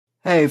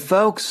Hey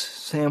folks,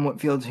 Sam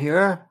Whitfield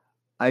here.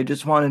 I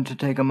just wanted to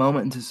take a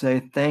moment to say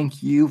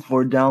thank you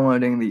for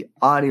downloading the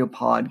audio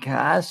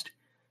podcast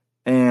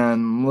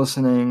and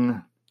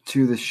listening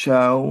to the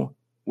show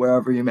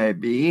wherever you may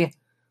be.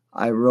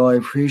 I really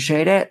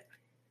appreciate it.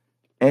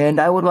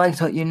 And I would like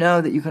to let you know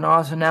that you can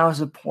also now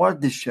support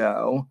the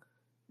show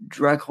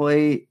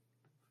directly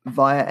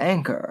via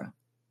Anchor.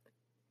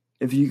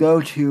 If you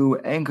go to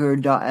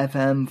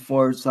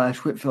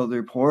anchor.fm/Whitfield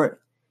Report,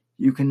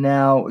 you can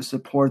now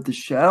support the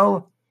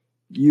show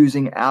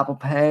using Apple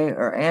Pay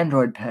or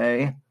Android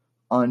Pay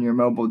on your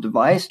mobile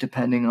device,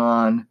 depending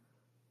on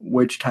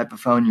which type of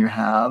phone you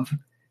have.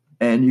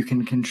 And you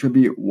can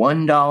contribute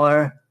 $1,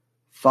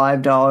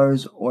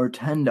 $5, or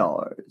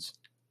 $10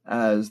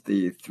 as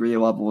the three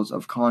levels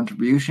of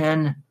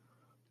contribution.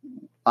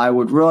 I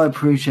would really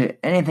appreciate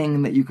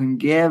anything that you can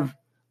give.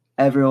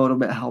 Every little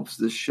bit helps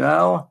the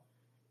show.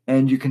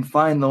 And you can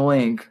find the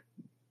link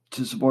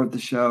to support the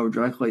show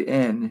directly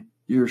in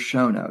your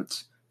show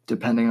notes,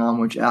 depending on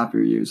which app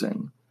you're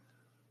using.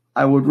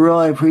 I would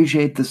really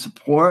appreciate the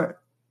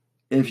support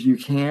if you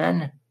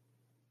can.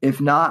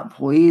 If not,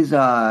 please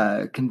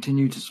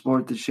continue to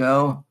support the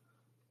show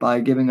by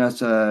giving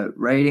us a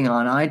rating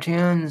on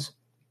iTunes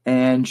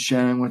and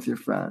sharing with your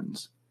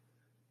friends.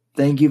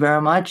 Thank you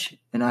very much,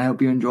 and I hope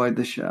you enjoyed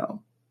the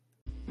show.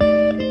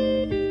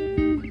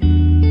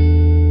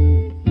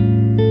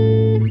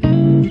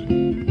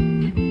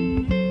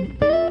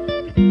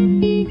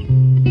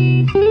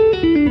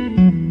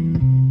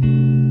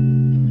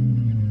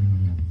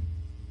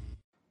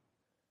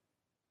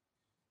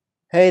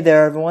 Hey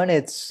there, everyone.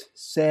 It's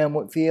Sam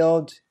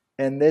Whitfield,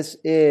 and this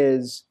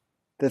is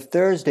the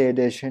Thursday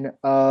edition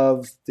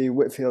of the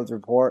Whitfield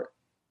Report.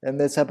 And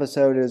this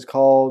episode is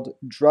called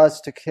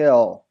Dress to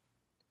Kill.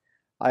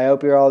 I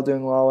hope you're all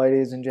doing well,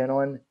 ladies and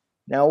gentlemen.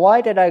 Now, why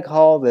did I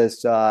call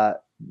this the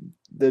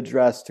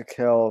Dress to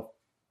Kill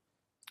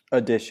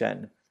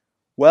edition?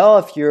 Well,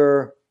 if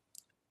you're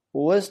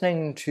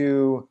listening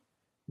to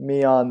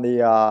me on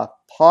the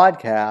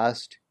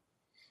podcast,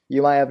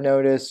 you might have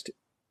noticed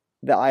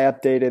that I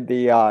updated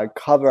the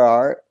cover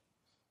art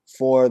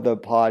for the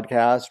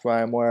podcast, where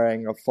I'm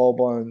wearing a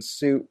full-blown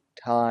suit,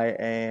 tie,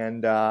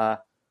 and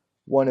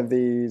one of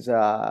these,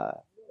 I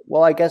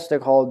guess they're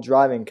called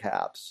driving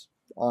caps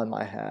on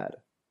my head.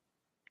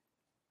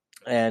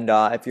 And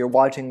if you're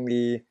watching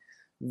the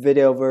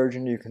video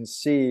version, you can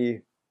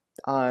see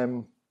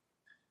I'm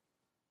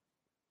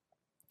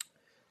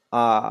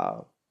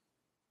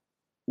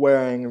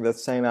wearing the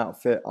same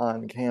outfit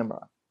on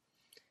camera.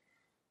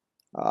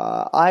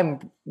 I'm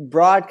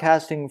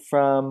broadcasting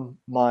from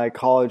my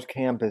college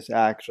campus,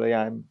 actually.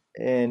 I'm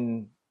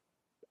in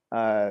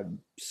a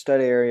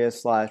study area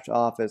 /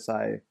 office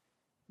I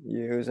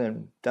use,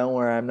 and don't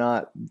worry, I'm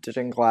not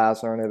ditching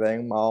class or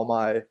anything. All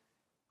my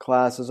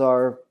classes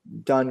are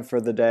done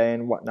for the day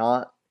and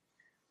whatnot.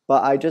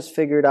 But I just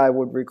figured I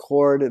would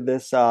record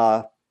this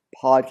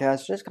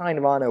podcast just kind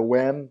of on a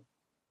whim.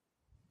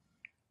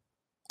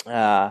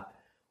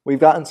 We've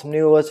gotten some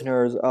new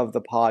listeners of the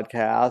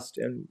podcast,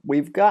 and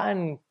we've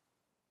gotten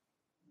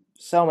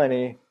so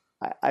many.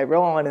 I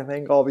really want to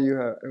thank all of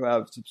you who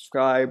have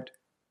subscribed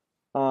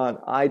on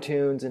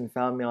iTunes and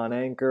found me on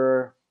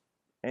Anchor,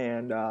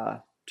 and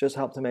just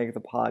helped to make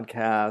the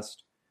podcast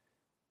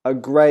a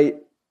great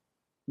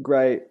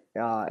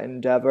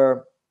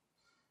endeavor.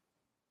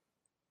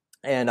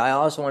 And I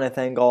also want to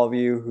thank all of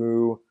you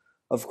who,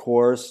 of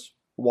course,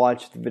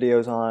 watch the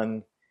videos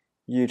on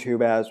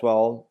YouTube as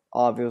well.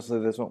 Obviously,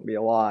 this won't be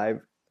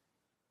live,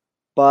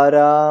 but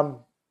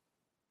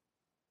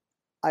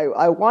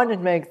I wanted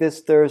to make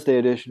this Thursday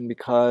edition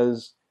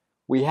because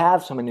we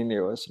have so many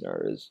new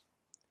listeners,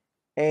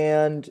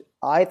 and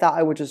I thought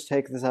I would just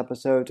take this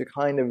episode to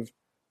kind of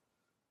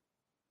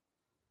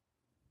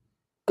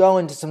go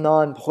into some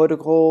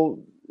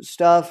non-political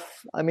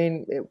stuff. I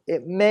mean,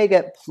 it may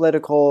get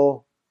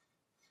political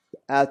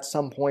at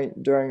some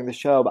point during the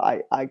show,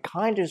 but I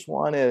kind of just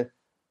want to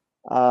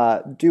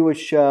do a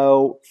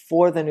show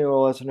for the new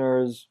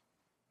listeners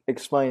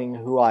explaining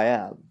who I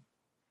am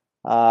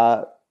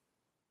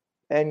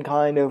and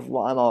kind of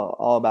what I'm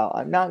all about.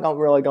 I'm not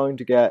really going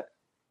to get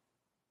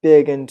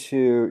big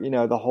into,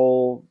 the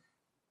whole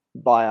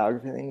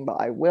biography thing,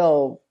 but I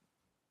will,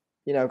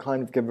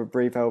 kind of give a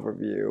brief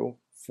overview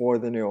for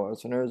the new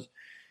listeners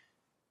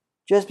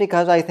just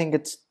because I think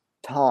it's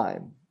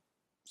time.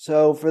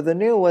 So for the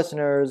new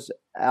listeners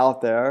out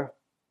there,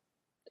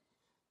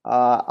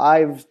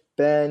 I've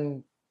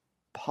been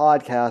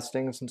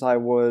podcasting since I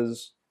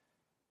was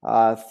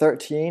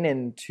 13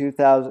 in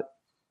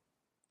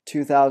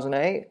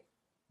 2008.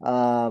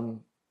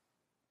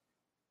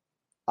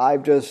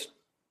 I've just,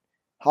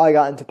 how I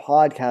got into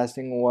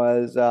podcasting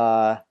was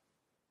a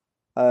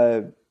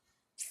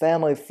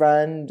family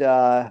friend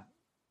got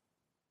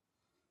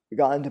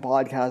into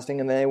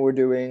podcasting, and they were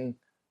doing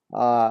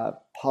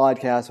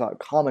podcasts about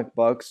comic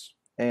books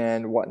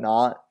and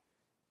whatnot.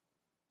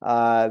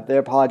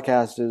 Their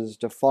podcast is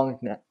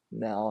defunct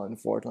now,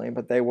 unfortunately,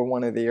 but they were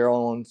one of the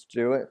early ones to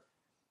do it.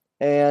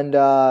 And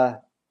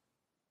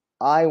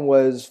I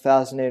was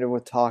fascinated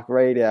with talk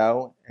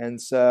radio, and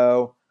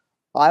so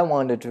I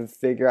wanted to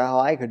figure out how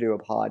I could do a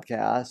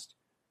podcast.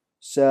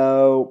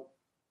 So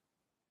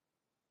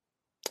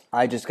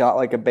I just got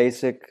like a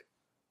basic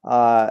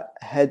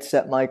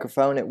headset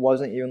microphone. It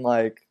wasn't even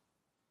like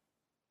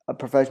a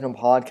professional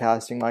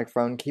podcasting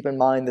microphone. Keep in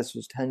mind, this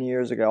was 10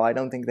 years ago. I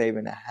don't think they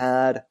even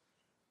had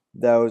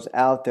those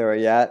out there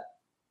yet.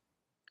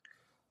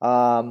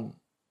 But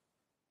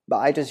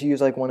I just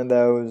use like one of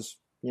those,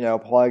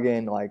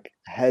 plug-in like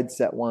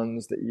headset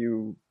ones that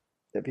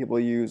people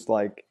use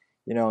like,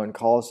 in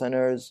call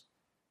centers.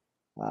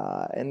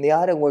 And the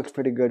audio works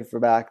pretty good for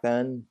back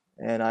then.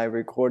 And I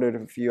recorded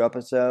a few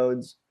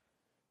episodes.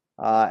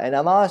 And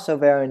I'm also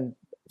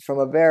from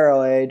a very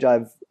early age,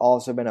 I've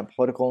also been a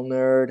political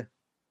nerd.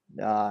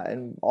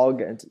 And I'll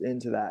get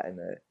into that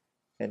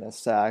in a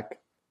sec.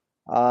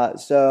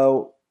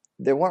 So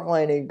there weren't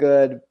really any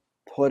good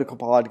political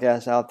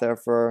podcasts out there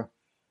for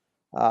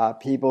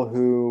people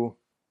who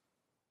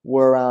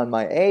were around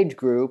my age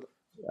group,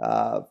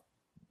 uh,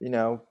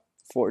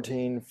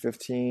 14,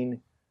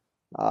 15.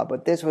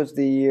 But this was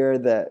the year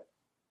that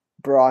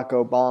Barack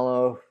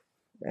Obama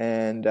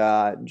and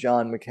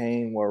John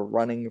McCain were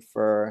running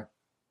for,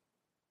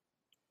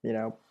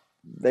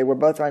 they were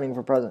both running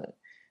for president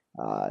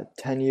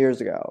 10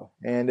 years ago.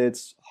 And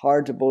it's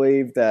hard to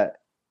believe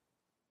that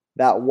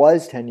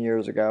was 10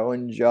 years ago,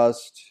 and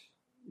just,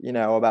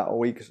 about a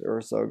week or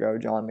so ago,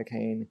 John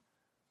McCain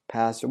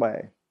passed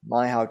away.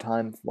 My, how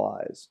time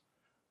flies.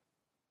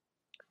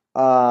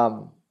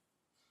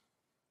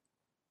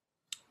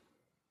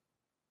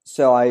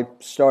 So I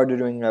started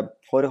doing a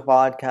political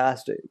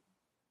podcast.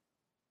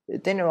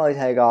 It didn't really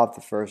take off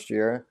the first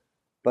year,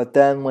 but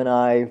then when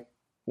I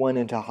went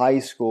into high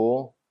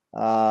school,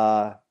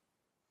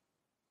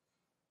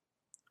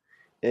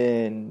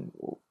 in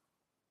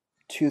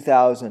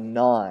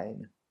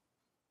 2009,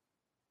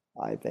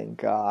 I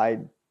think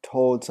I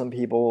told some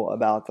people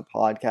about the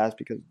podcast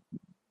because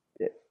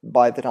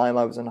by the time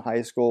I was in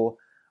high school,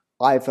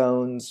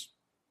 iPhones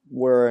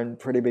were in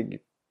pretty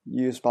big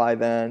use by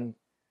then,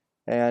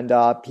 and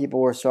people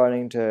were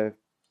starting to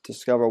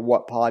discover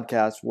what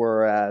podcasts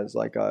were as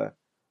like a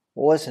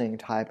listening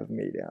type of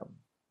medium.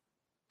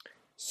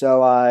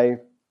 So I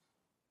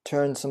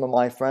turned some of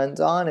my friends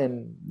on,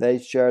 and they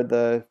shared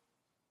the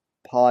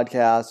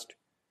podcast.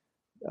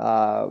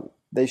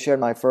 They shared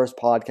my first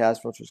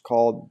podcast, which was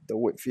called The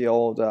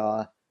Whitfield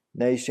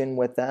Nation,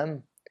 with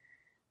them.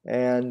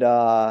 And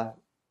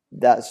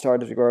that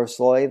started to grow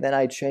slowly. Then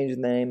I changed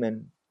the name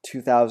in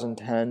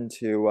 2010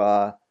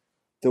 to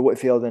The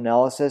Whitfield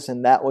Analysis,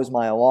 and that was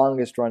my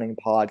longest running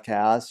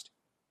podcast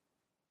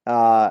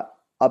up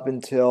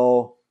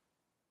until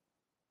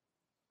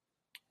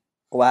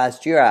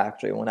last year,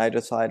 actually, when I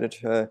decided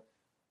to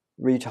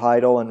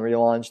retitle and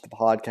relaunch the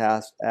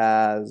podcast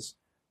as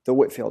The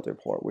Whitfield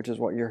Report, which is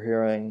what you're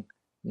hearing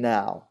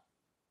now.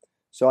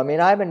 So,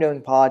 I've been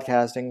doing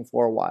podcasting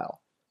for a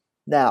while.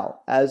 Now,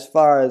 as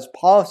far as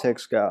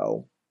politics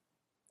go,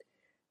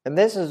 and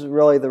this is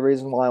really the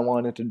reason why I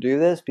wanted to do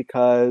this,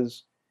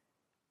 because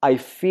I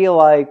feel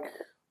like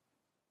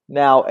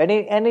now,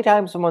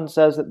 anytime someone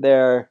says that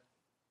they're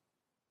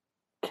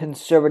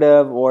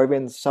conservative or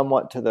even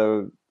somewhat to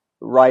the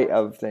right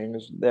of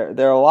things, there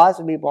are lots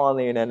of people on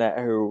the internet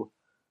who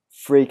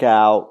freak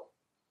out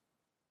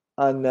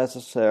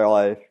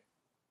unnecessarily.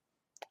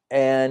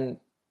 And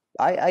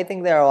I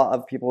think there are a lot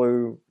of people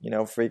who,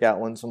 freak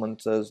out when someone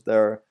says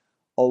they're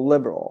a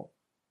liberal,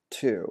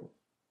 too.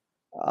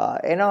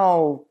 And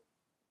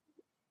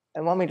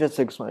let me just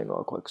explain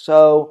real quick.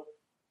 So,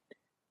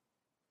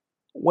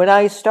 when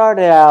I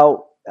started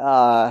out,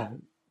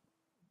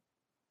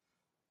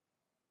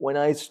 when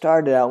I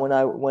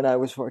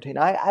was 14,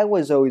 I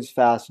was always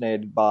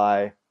fascinated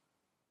by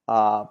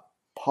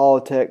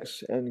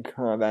politics and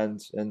current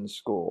events in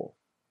school.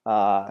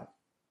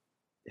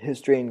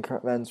 History and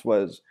current events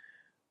was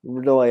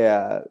really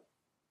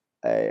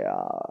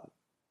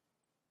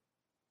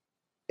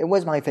it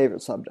was my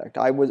favorite subject.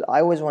 I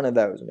was one of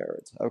those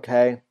nerds,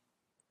 okay?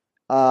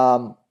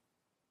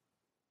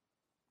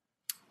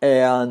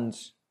 And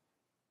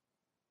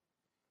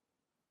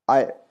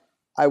I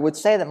would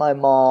say that my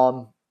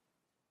mom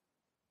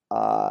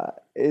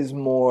is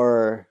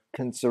more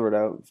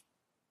conservative,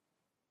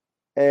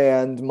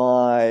 and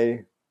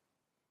my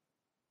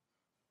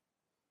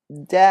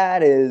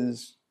dad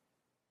is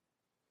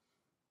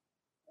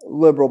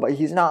liberal, but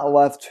he's not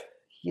left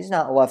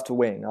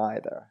wing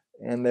either,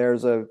 and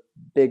there's a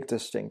big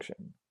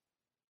distinction.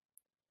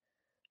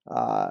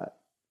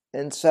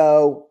 And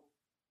so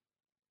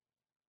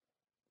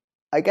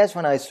I guess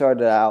when I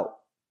started out,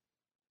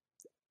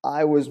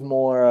 I was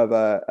more of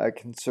a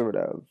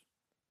conservative.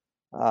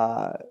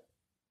 I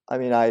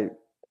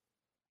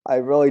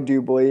really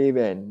do believe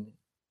in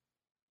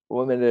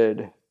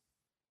limited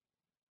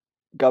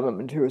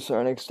government to a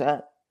certain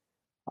extent.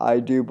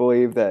 I do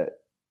believe that,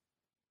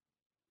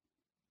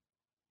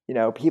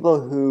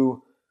 people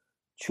who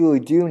truly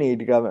do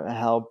need government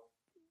help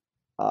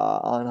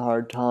on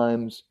hard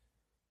times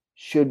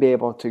should be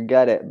able to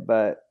get it,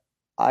 but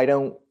I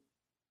don't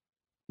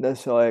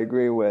necessarily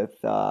agree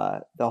with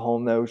the whole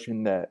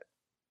notion that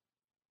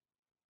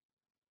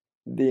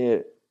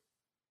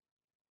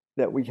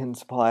we can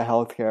supply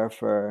healthcare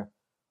for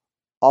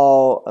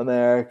all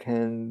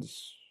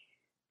Americans,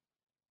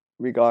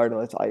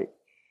 regardless.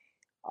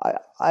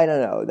 I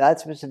don't know. That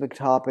specific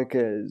topic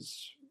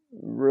is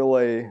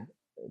really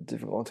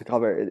difficult to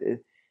cover.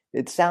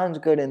 It sounds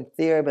good in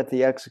theory, but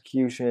the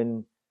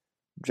execution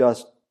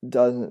just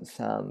doesn't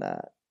sound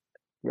that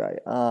right.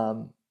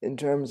 In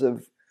terms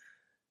of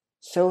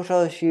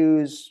social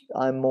issues,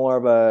 I'm more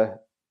of a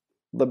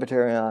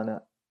libertarian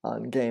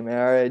on gay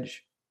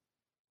marriage.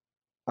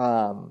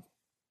 And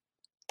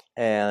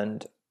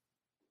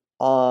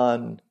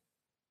on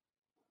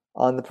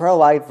the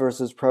pro-life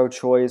versus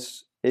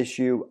pro-choice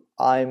issue,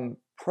 I'm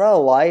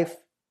pro-life,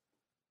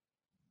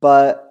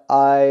 but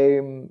I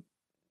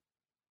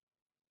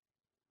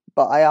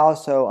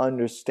also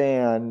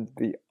understand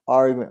the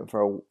argument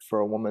for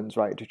a woman's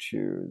right to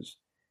choose.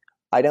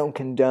 I don't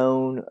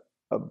condone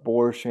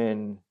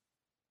abortion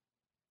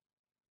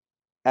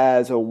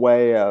as a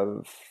way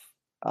of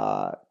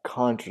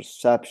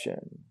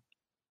contraception,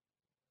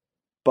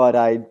 but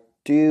I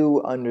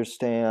do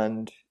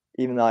understand,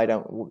 even though I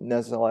don't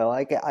necessarily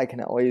like it, I can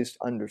at least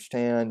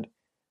understand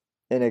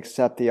and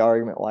accept the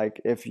argument,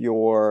 like if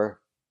the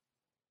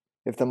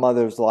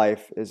mother's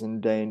life is in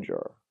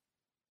danger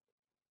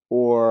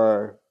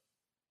or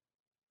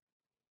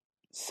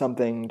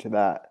something to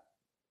that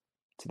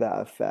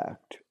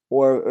effect,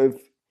 or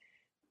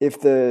if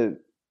the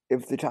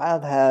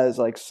child has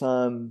like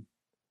some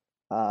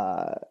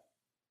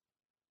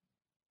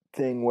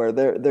thing where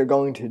they're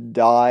going to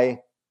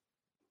die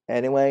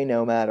anyway,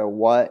 no matter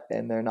what,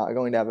 and they're not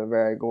going to have a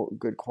very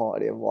good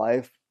quality of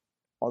life.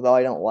 Although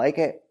I don't like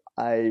it,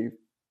 I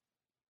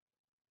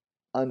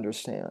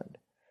understand.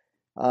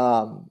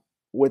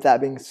 With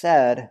that being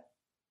said,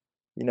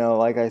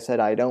 like I said,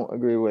 I don't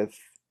agree with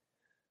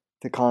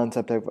the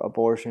concept of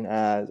abortion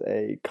as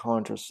a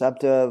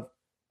contraceptive,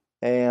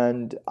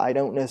 and I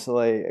don't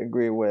necessarily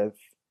agree with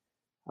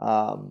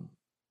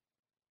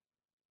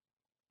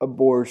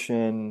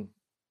abortion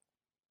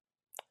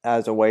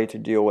as a way to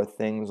deal with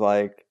things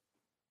like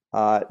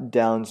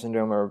Down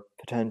syndrome or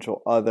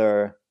potential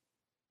other,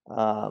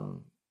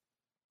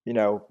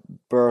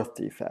 birth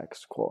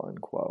defects, quote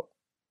unquote.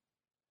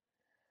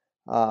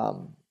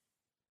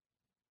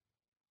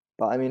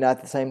 But I mean,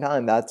 at the same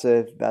time, that's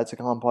a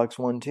complex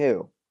one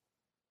too.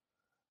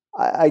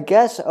 I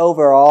guess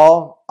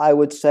overall, I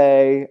would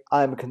say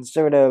I'm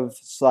conservative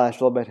 /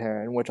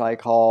 libertarian, which I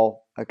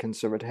call a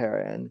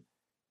conservatarian.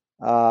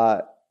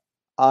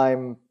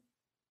 I'm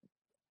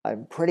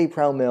pretty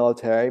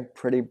pro-military,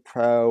 pretty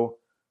pro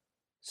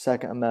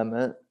Second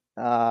Amendment.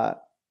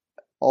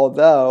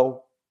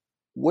 Although,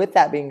 with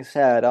that being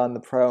said, on the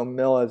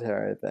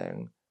pro-military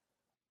thing,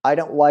 I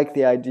don't like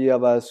the idea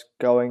of us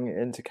going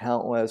into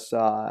countless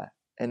and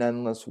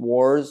endless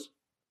wars.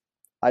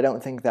 I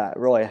don't think that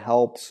really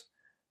helps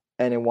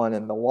anyone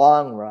in the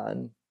long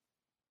run.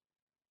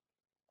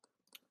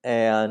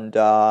 And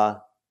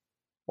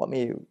let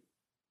me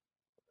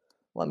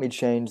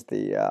change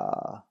the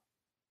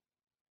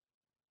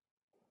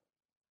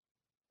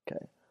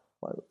okay.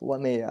 Let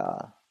me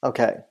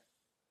okay.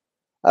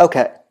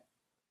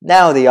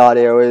 Now the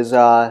audio is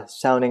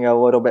sounding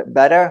a little bit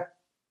better.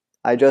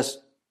 I just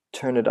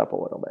turned it up a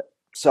little bit.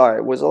 Sorry,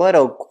 it was a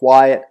little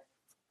quiet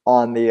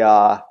on the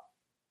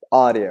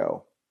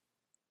audio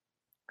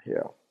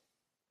here.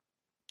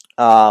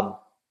 At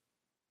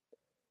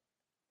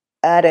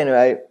any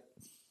rate,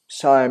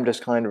 sorry, I'm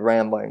just kind of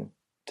rambling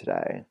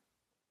today.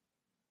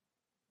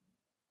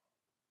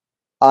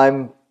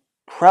 I'm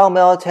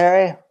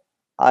pro-military.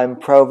 I'm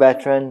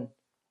pro-veteran.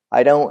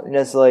 I don't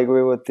necessarily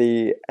agree with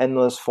the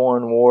endless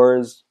foreign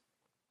wars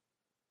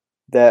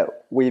that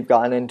we've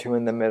gotten into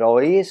in the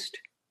Middle East.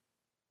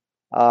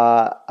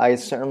 I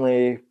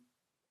certainly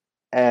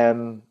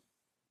am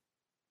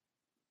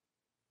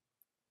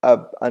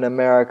an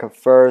America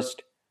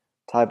first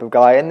type of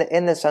guy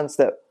in the sense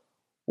that,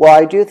 while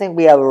I do think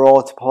we have a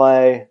role to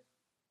play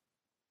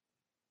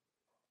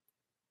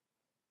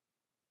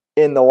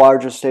in the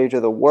larger stage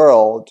of the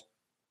world,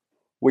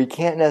 we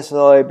can't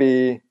necessarily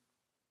be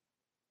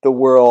the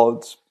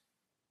world's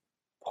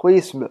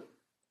policemen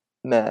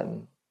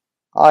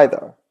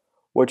either,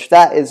 which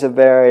that is a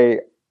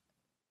very,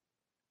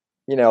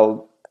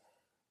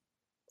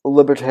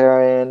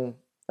 libertarian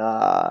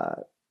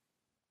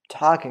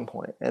talking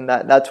point, and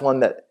that's one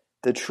that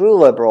the true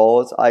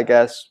liberals, I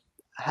guess,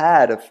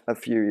 had a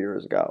few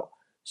years ago.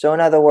 So in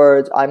other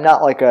words, I'm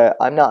not a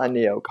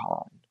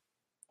neocon.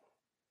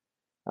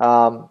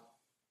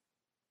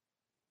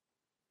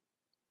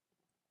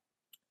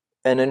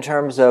 And in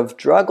terms of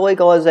drug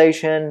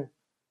legalization,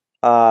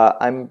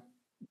 I'm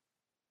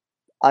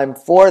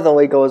for the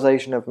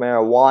legalization of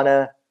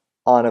marijuana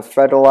on a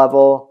federal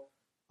level,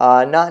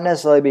 not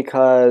necessarily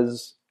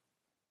because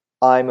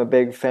I'm a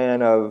big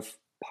fan of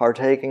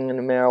partaking in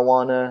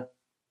marijuana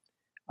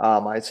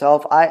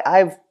myself.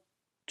 I've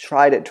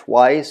tried it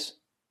twice,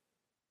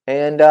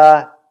 and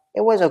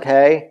it was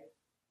okay,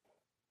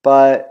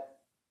 but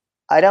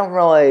don't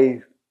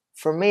really,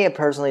 for me, it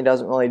personally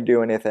doesn't really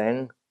do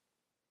anything.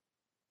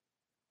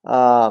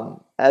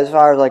 As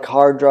far as like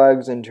hard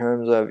drugs in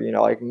terms of,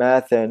 like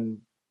meth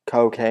and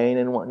cocaine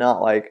and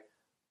whatnot, like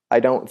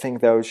I don't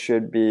think those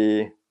should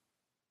be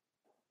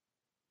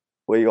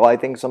legal. I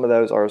think some of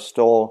those are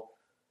still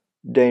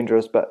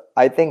dangerous, but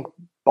I think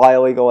by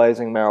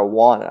legalizing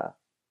marijuana,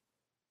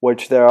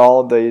 which there are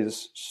all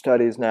these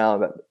studies now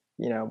that,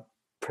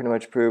 pretty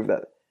much prove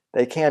that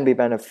they can be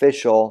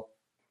beneficial.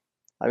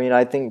 I mean,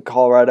 I think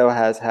Colorado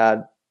has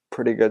had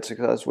pretty good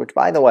success, which,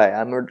 by the way,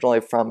 I'm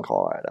originally from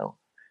Colorado.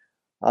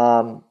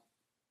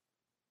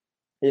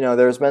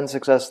 There's been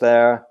success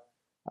there.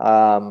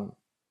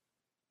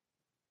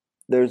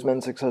 There's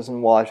been success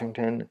in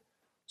Washington.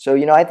 So,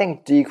 I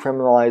think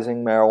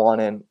decriminalizing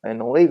marijuana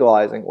and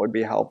legalizing would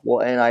be helpful.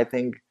 And I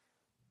think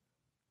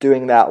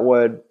doing that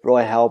would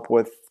really help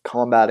with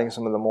combating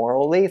some of the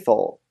more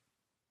lethal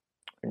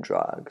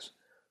drugs.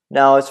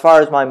 Now, as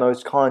far as my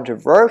most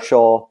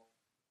controversial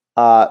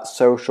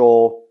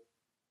social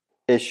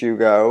issue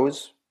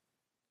goes,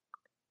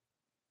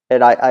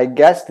 and I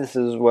guess this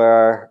is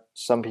where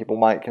some people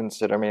might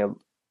consider me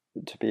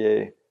to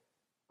be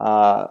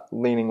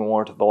leaning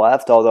more to the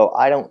left, although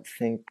I don't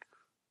think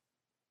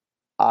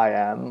I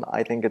am.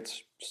 I think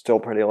it's still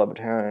pretty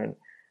libertarian.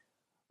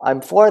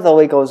 I'm for the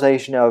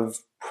legalization of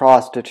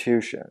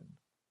prostitution.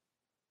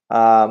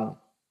 And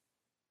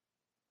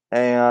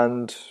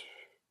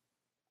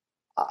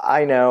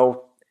I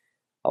know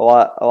a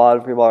lot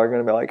of people are going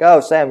to be like, "Oh,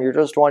 Sam, you're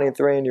just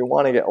 23 and you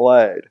want to get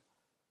laid."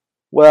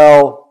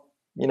 Well,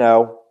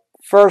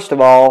 first of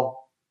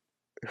all,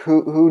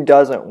 who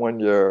doesn't when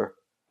you're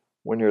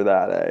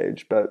that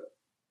age? But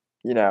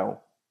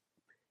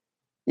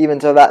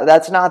even so,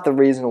 that's not the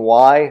reason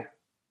why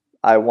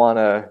I want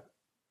to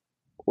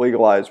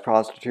legalize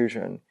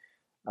prostitution.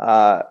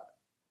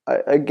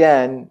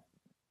 Again,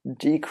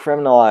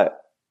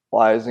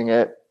 decriminalizing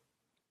it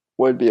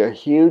would be a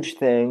huge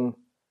thing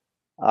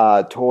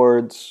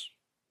towards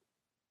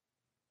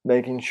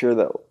making sure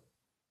that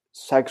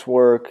sex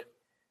work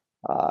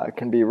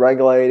can be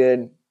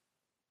regulated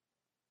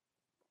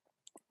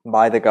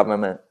by the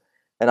government.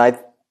 And I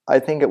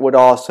think it would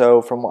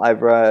also, from what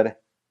I've read,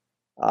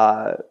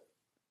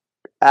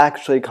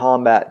 actually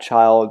combat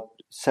child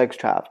sex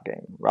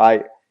trafficking,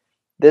 right?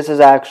 This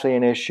is actually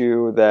an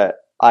issue that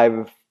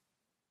I've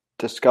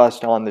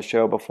discussed on the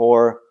show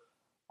before,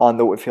 on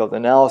the Whitfield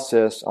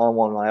Analysis, on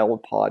one of my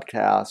old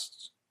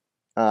podcasts.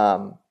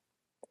 A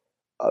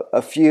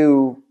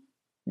few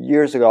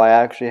years ago, I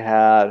actually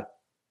had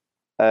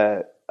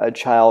a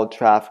child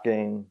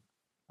trafficking,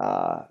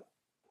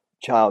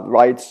 child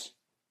rights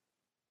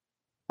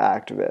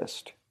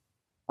activist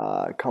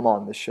come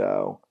on the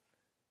show.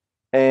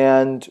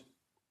 And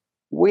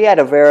we had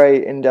a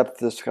very in-depth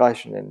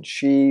discussion, and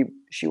she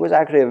was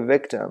actually a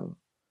victim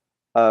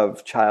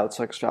of child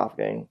sex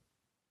trafficking.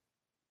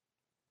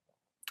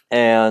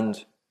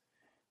 And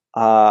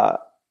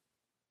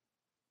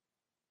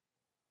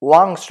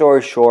long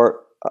story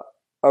short,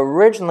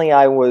 originally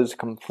I was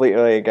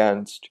completely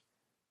against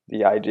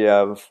the idea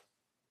of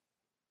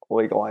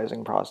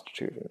legalizing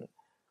prostitution.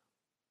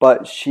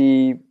 But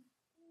she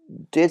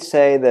did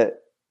say that,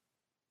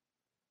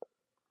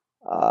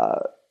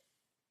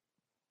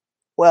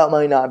 it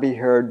might not be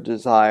her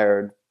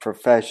desired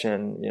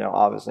profession,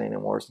 obviously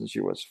anymore since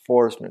she was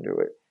forced into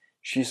it.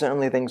 She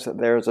certainly thinks that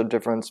there's a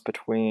difference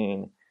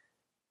between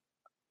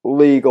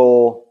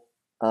legal,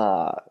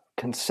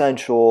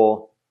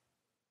 consensual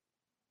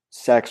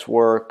sex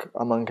work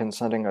among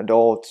consenting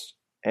adults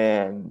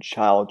and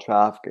child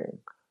trafficking.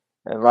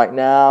 And right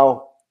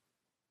now,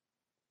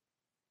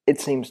 it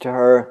seems to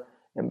her,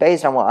 and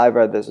based on what I've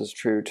read, this is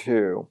true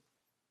too,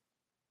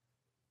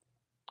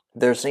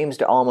 there seems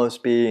to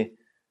almost be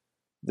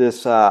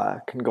this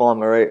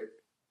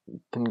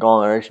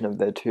conglomeration of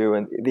the two.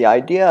 And the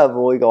idea of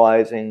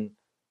legalizing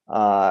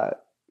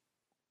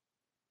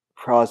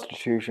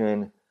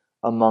prostitution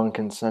among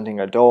consenting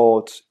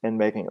adults and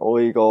making it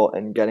illegal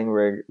and getting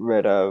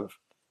rid of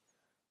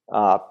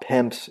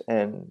pimps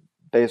and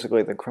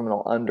basically the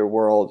criminal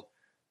underworld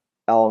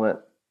element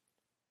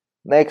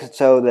makes it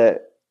so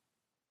that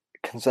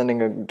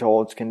consenting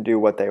adults can do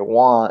what they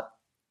want,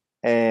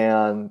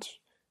 and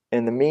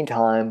in the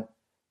meantime,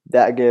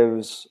 that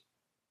gives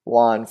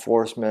law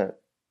enforcement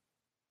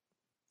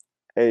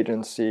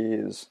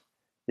agencies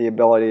the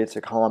ability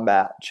to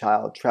combat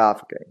child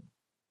trafficking.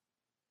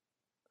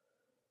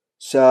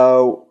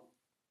 So,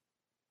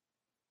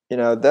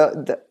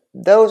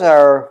 those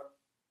are,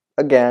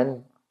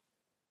 again,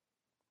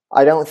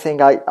 I don't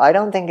think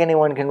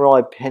anyone can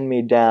really pin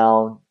me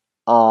down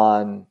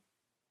on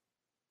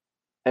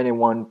any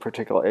one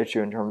particular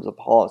issue in terms of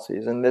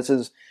policies. And this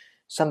is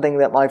something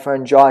that my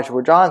friend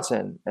Joshua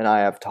Johnson and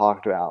I have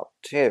talked about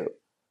too.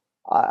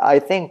 I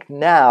think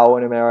now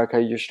in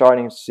America you're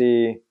starting to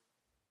see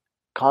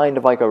kind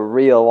of like a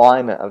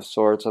realignment of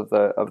sorts of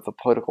the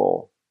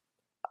political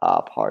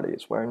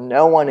parties, where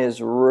no one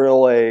is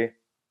really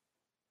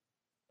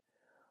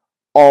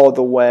all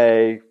the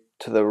way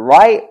to the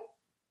right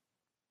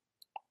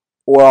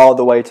or all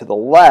the way to the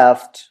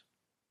left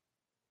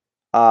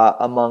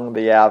among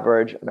the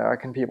average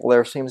American people.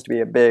 There seems to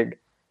be a big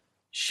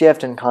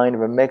shift and kind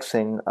of a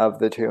mixing of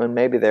the two, and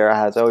maybe there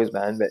has always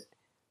been, but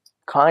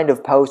kind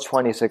of post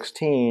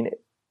 2016,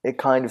 it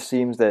kind of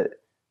seems that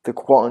the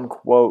quote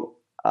unquote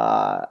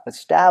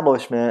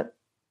establishment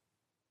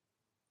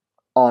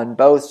on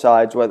both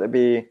sides, whether it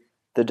be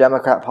the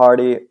Democrat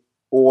Party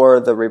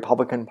or the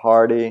Republican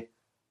Party,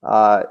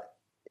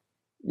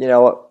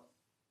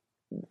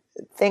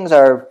 things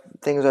are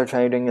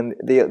changing, and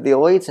the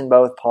elites in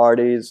both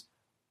parties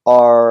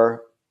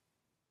are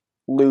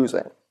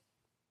losing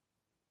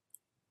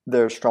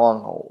their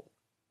stronghold.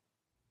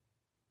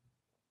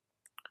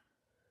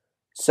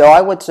 So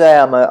I would say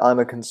I'm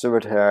a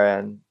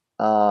conservatarian,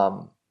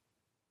 and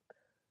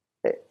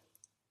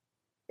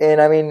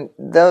I mean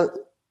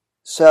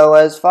so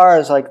as far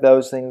as like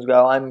those things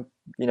go, I'm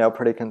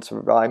pretty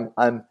conservative.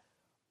 I'm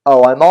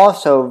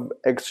also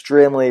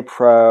extremely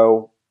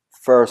pro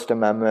First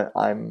Amendment.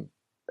 I'm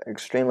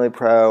extremely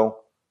pro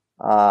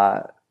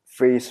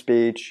free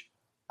speech.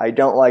 I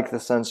don't like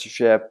the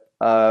censorship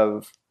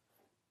of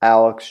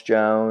Alex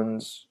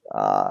Jones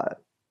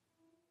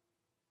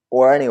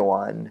or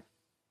anyone.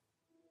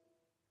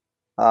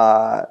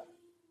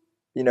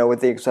 With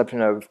the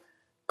exception of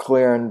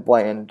clear and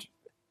blatant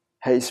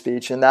hate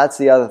speech. And that's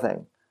the other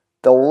thing.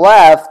 The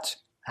left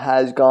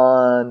has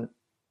gone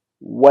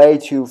way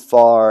too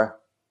far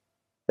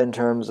in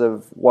terms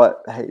of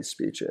what hate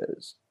speech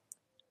is.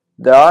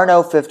 There are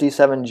no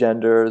 57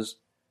 genders.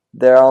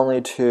 There are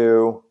only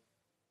 2.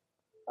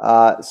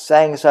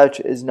 Saying such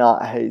is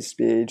not hate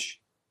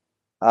speech.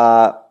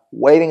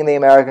 Waving the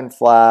American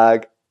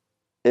flag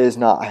is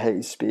not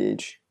hate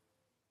speech.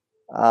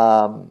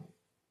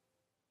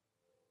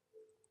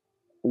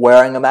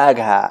 Wearing a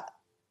MAGA hat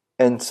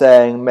and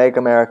saying "Make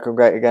America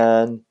Great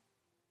Again"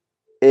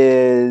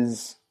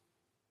 is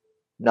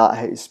not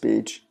hate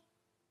speech.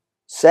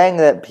 Saying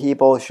that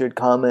people should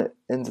come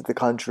into the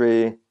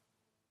country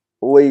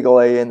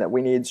legally and that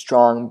we need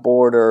strong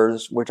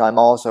borders, which I'm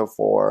also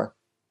for.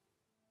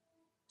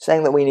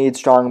 Saying that we need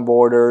strong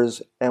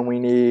borders and we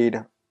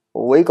need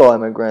legal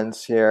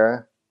immigrants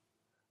here,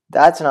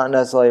 that's not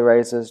necessarily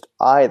racist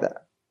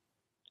either.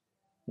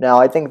 Now,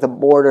 I think the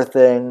border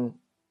thing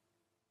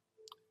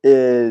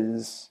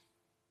is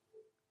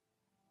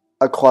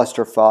a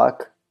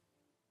clusterfuck,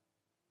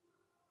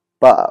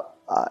 but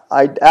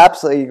I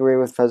absolutely agree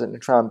with President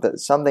Trump that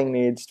something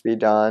needs to be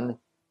done,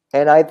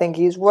 and I think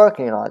he's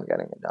working on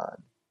getting it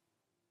done.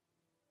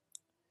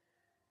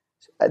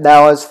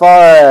 Now, as far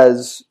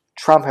as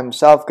Trump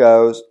himself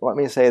goes, let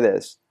me say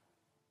this.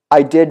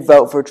 I did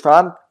vote for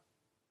Trump.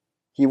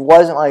 He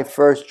wasn't my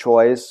first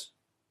choice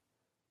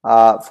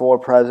for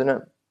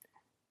president,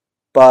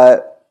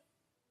 but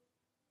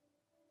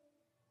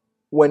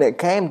when it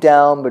came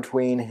down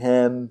between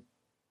him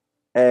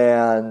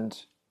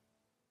and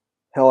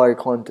Hillary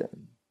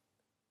Clinton,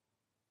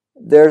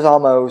 there's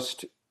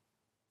almost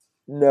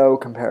no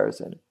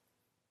comparison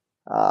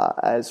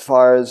as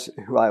far as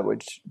who I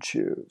would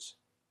choose.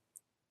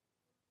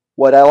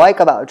 What I like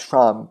about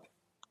Trump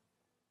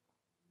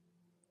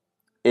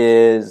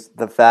is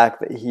the fact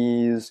that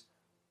he's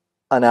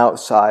an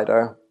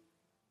outsider,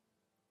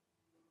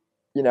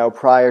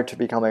 prior to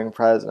becoming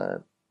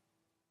president.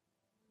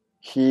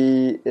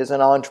 He is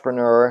an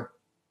entrepreneur.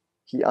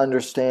 He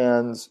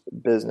understands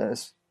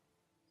business.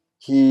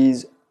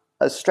 He's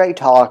a straight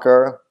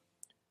talker,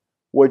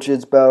 which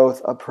is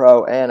both a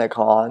pro and a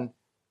con.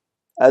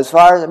 As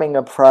far as being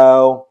a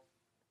pro,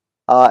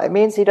 it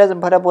means he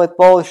doesn't put up with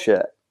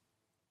bullshit.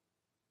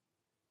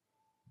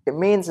 It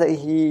means that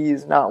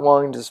he's not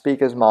willing to speak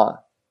his mind.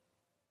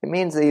 It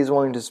means that he's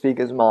willing to speak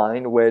his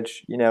mind,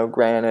 which,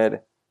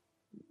 granted,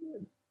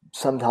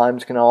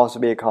 sometimes can also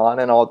be a con,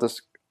 and I'll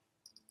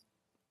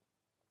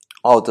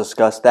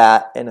discuss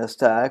that in a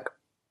sec.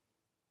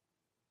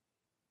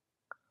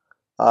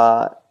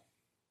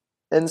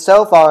 And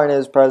so far in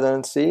his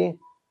presidency,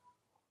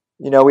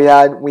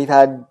 we've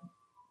had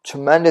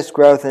tremendous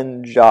growth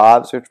in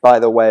jobs, which, by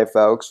the way,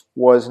 folks,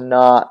 was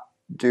not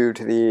due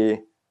to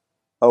the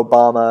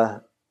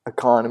Obama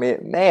economy.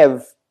 It may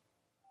have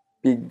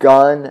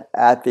begun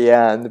at the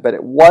end, but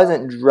it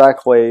wasn't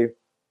directly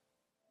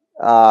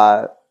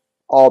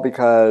all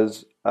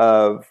because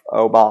of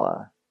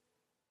Obama.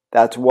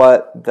 That's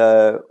what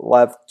the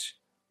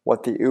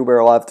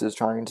Uber left is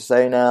trying to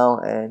say now,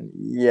 and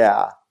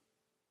yeah,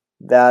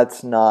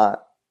 that's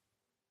not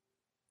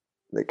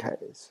the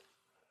case.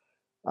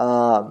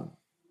 I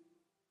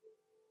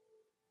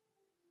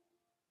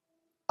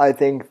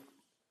think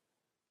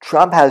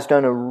Trump has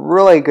done a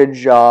really good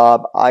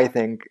job. I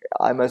think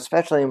I'm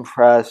especially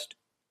impressed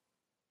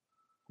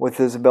with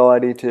his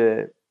ability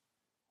to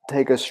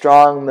take a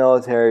strong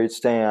military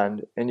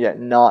stand and yet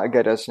not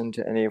get us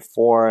into any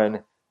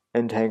foreign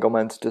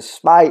entanglements,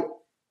 despite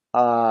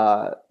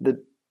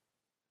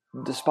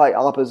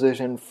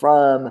opposition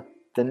from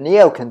the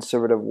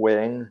neoconservative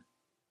wing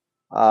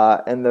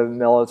and the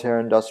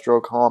military-industrial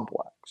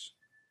complex.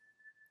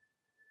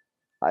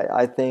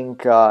 I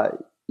think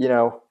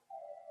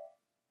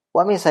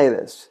let me say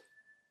this.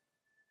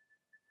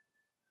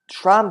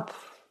 Trump,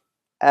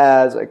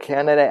 as a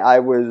candidate, I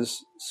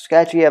was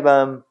sketchy of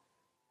him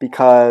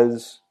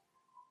because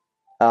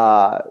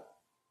of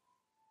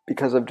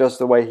just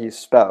the way he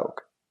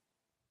spoke.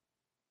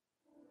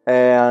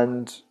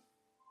 And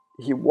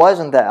he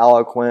wasn't that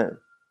eloquent.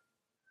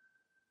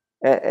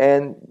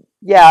 And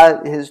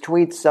yeah, his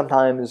tweets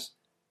sometimes,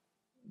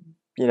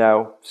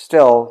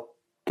 still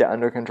get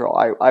under control.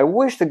 I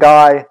wish the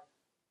guy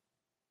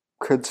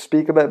could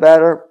speak a bit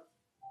better,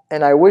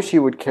 and I wish he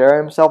would carry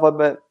himself a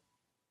bit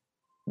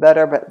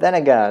better, but then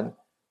again,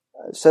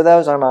 so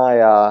those are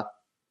my,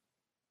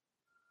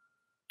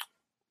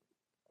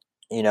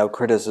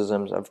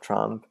 criticisms of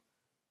Trump.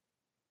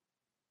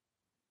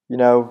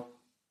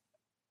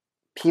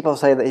 People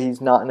say that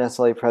he's not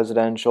necessarily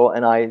presidential,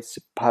 and I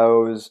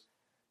suppose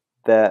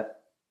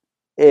that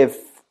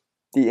if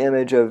the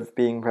image of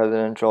being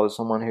presidential is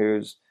someone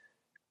who's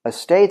a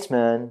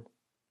statesman,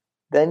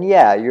 then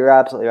yeah, you're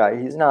absolutely right.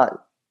 He's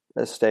not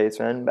a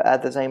statesman, but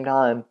at the same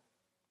time,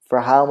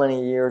 for how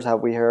many years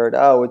have we heard,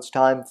 oh, it's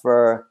time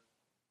for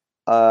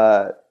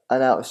an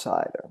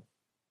outsider?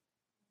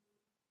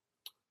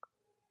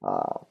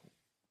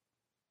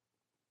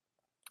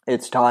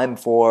 It's time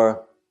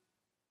for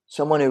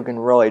someone who can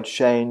really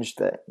change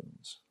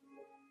things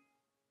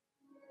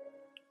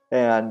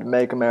and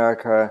make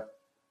America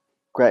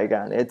great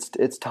again.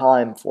 It's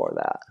time for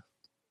that.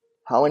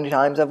 How many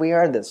times have we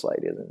heard this,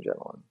 ladies and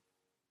gentlemen?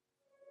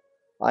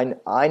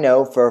 I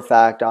know for a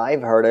fact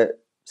I've heard it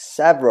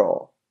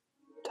several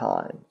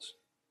times.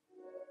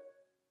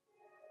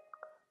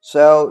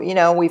 So,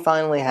 we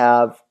finally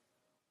have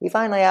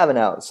an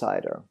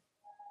outsider.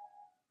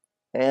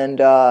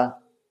 And I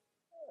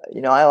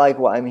like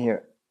what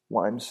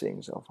I'm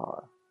seeing so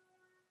far.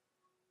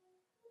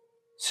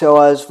 So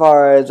as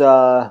far as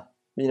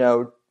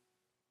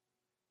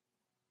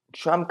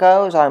Trump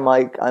goes, I'm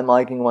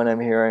liking what I'm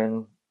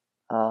hearing.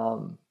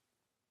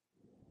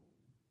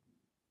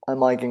 I'm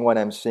liking what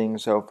I'm seeing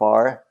so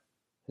far.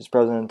 His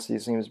presidency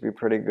seems to be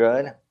pretty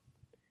good.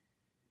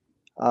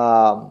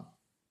 So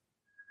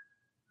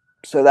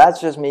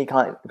that's just me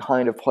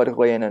kind of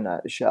politically in a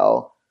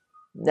nutshell.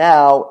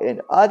 Now, in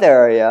other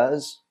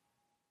areas,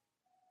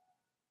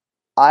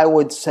 I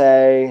would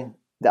say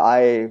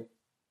that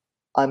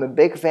I'm a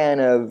big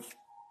fan of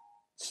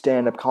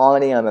stand-up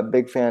comedy. I'm a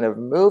big fan of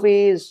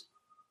movies.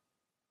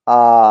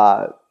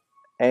 And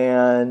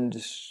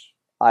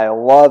I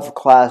love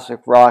classic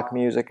rock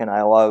music, and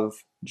I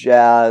love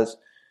jazz.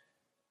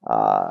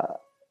 And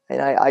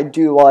I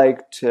do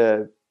like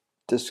to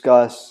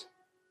discuss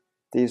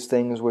these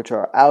things which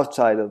are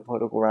outside of the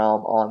political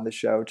realm on the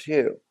show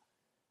too.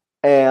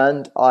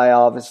 And I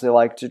obviously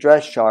like to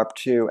dress sharp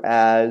too,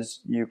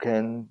 as you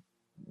can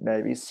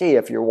maybe see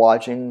if you're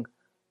watching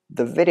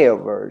the video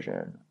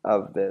version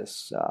of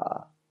this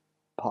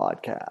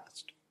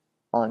podcast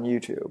on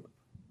YouTube.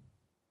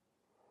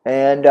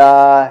 And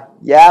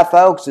yeah,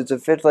 folks, it's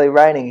officially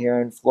raining here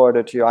in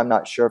Florida too. I'm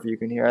not sure if you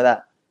can hear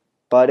that,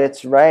 but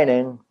it's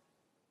raining.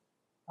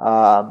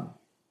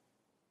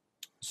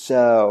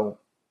 So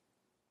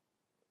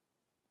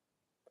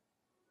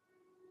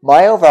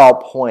my overall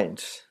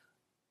point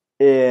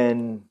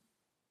in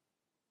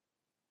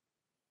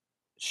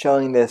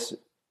showing this,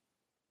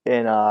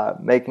 in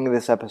making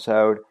this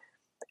episode,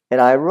 and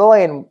I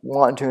really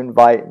want to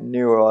invite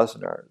newer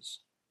listeners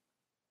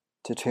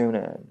to tune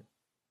in.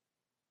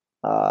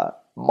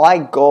 My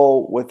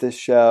goal with this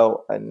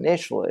show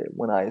initially,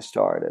 when I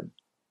started,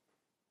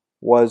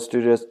 was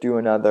to just do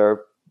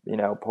another,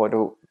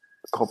 political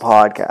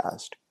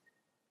podcast.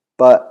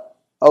 But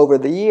over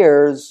the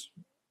years,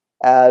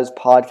 as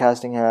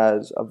podcasting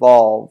has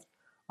evolved,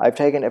 I've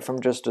taken it from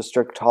just a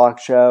strict talk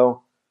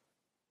show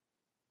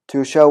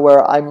to a show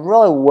where I'm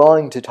really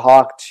willing to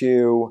talk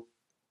to,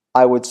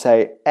 I would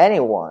say,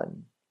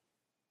 anyone.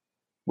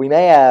 We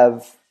may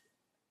have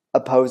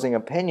opposing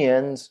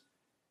opinions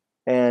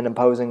and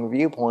opposing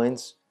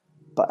viewpoints,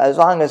 but as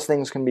long as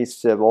things can be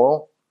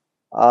civil,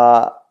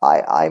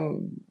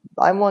 I'm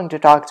willing to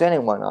talk to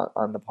anyone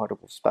on the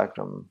political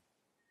spectrum.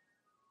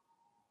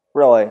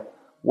 Really,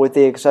 with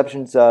the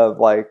exceptions of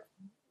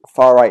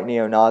far-right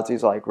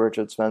neo-Nazis like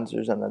Richard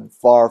Spencer's, and then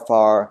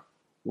far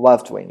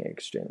left-wing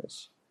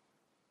extremists.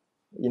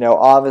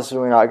 Obviously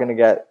we're not going to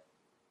get,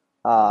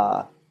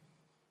 much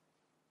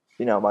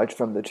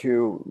from the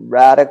two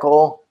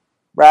radical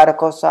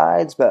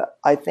sides, but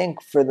I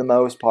think for the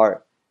most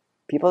part,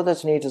 people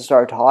just need to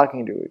start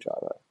talking to each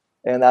other.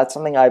 And that's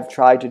something I've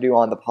tried to do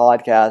on the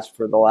podcast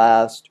for the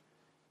last,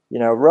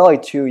 really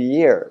 2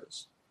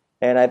 years.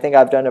 And I think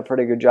I've done a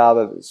pretty good job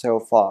of it so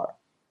far.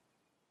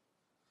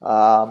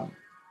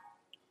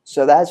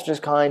 So that's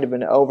just kind of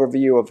an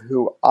overview of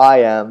who I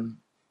am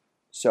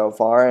so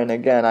far. And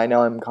again, I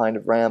know I'm kind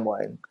of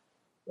rambling.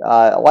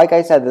 Like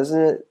I said, this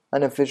is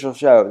an official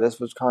show. This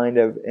was kind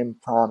of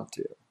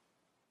impromptu.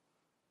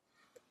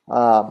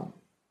 But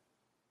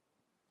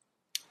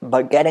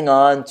getting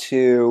on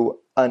to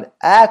an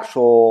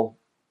actual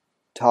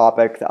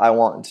topic that I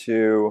want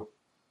to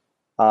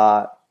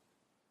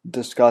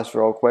discuss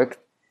real quick.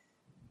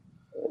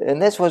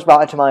 and this was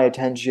brought to my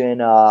attention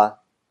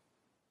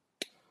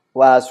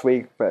last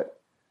week, but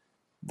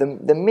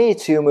the Me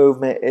Too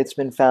movement, it's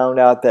been found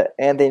out that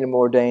Anthony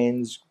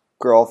Bourdain's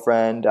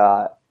girlfriend,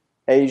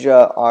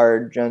 Asia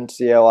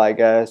Argento, I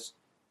guess,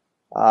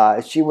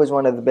 she was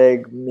one of the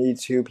big Me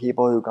Too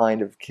people who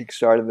kind of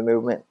kickstarted the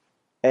movement.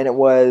 And it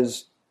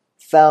was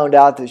found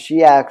out that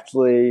she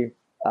actually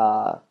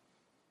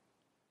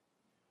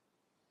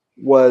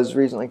was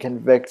recently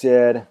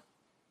convicted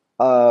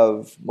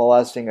of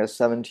molesting a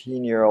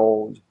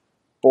 17-year-old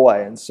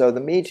boy. And so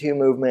the Me Too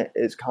movement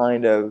is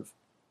kind of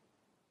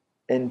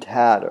in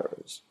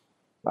tatters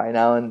right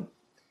now. And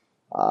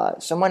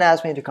someone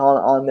asked me to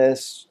comment on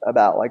this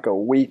about like a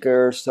week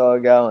or so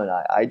ago, and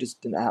I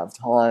just didn't have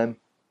time.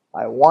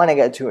 I want to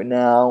get to it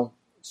now,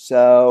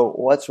 so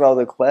let's roll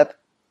the clip.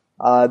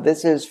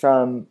 This is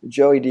from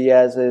Joey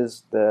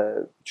Diaz's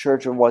The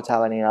Church of What's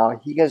Happening Now.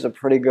 He gives a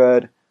pretty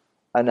good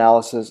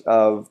analysis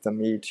of the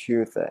Me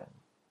Too thing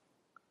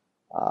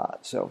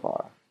so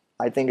far.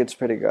 I think it's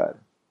pretty good.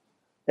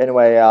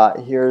 Anyway,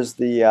 here's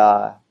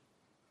the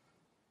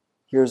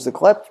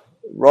clip.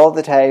 Roll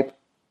the tape.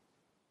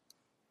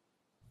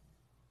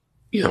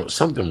 You know,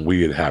 something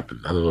weird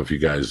happened. I don't know if you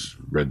guys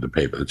read the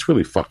paper. It's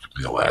really fucked with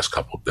me the last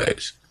couple of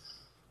days.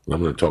 And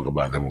I'm going to talk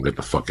about it, then we'll get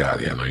the fuck out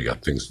of here. I know you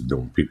got things to do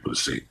and people to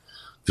see.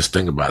 This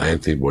thing about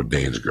Anthony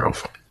Bourdain's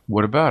girlfriend.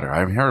 What about her? I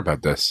haven't heard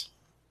about this.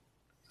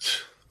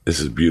 This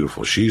is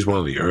beautiful. She's one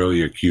of the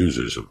early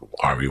accusers of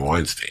Harvey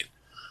Weinstein.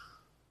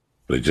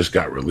 But it just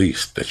got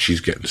released that she's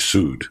getting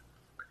sued.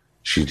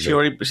 She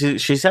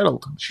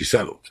settled. She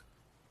settled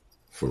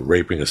for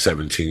raping a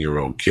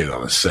 17-year-old kid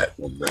on a set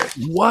one night.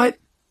 What?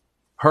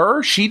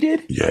 Her? She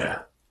did?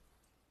 Yeah.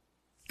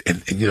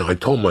 And you know, I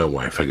told my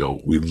wife, I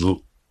go,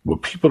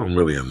 what people don't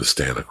really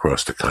understand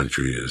across the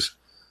country is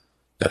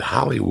that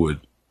Hollywood,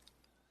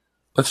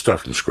 let's start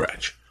from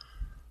scratch.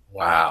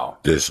 Wow.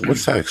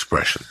 What's that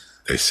expression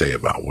they say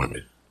about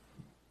women?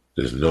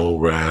 There's no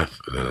wrath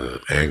in an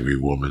angry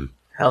woman.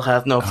 Hell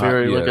hath no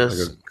fury, like a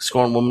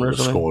scorned woman or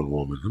something. Scorned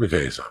woman. Let me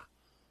tell you something.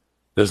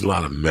 There's a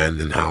lot of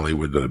men in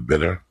Hollywood that are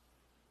bitter,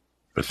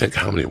 but think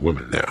how many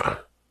women there are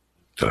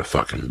that are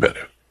fucking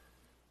bitter.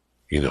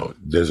 You know,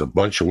 there's a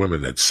bunch of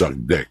women that suck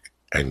dick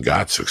and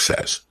got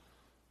success,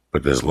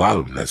 but there's a lot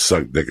of them that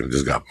suck dick and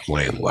just got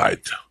plain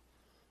lied to.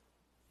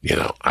 You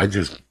know, I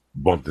just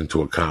bumped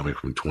into a comic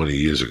from 20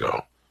 years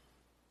ago,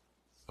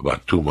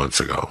 about 2 months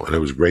ago, and it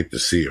was great to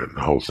see her and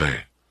the whole thing.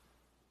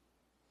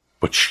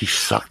 But she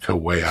sucked her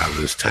way out of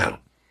this town.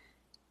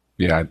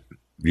 Yeah.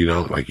 You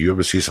know, like you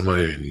ever see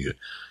somebody and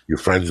you're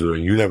friends with her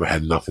and you never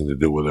had nothing to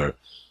do with her,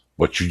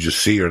 but you just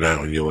see her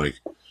now and you're like,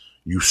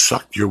 you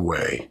sucked your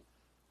way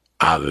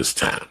out of this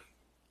town.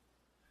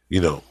 You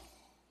know,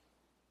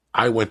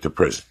 I went to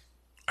prison.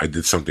 I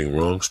did something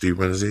wrong, Steve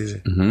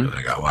Renazizi, and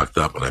I got locked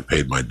up and I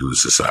paid my due to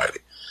society.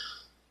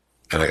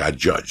 And I got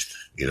judged.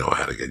 You know, I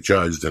had to get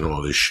judged and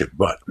all this shit.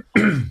 But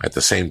at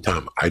the same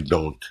time, I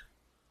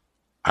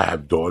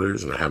have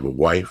daughters and I have a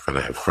wife and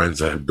I have friends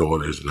that have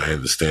daughters and I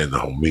understand the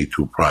whole Me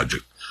Too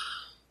project.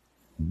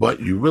 But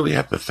you really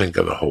have to think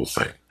of the whole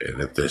thing.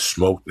 And if there's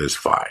smoke, there's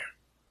fire.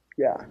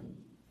 Yeah.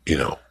 You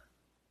know,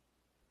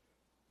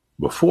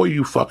 before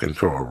you fucking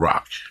throw a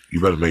rock,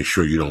 you better make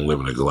sure you don't live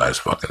in a glass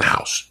fucking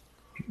house.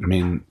 I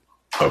mean,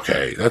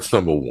 okay, that's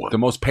number one. The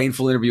most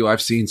painful interview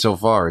I've seen so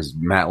far is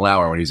Matt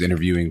Lauer when he's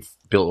interviewing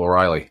Bill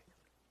O'Reilly.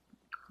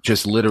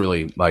 Just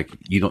literally, like,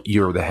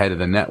 you're the head of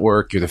the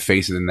network, you're the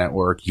face of the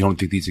network, you don't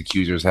think these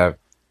accusers have,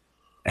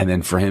 and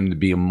then for him to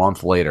be a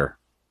month later,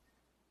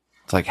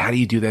 it's like, how do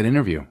you do that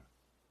interview?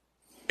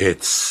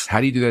 How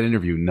do you do that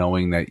interview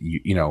knowing that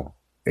you know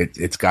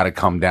it's got to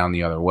come down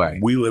the other way?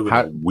 We live in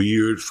a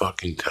weird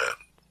fucking town.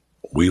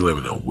 We live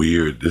in a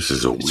weird. This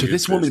is a weird. So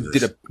this woman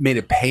business. made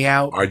a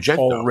payout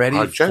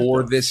already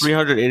for this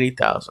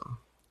 $380,000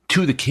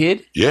 to the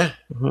kid. Yeah.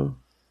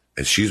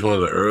 And she's one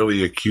of the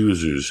early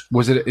accusers.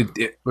 Was it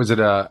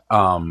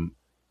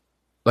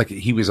like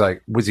he was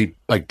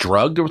like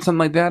drugged or something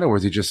like that, or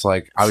was he just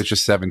like, I was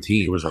just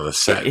 17? He was on a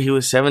set. He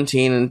was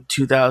 17 in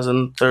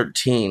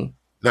 2013.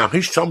 Now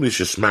somebody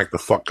should smack the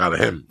fuck out of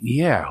him.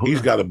 Yeah,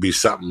 he's got to be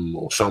some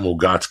who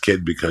God's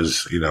kid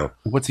because you know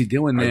what's he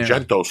doing there?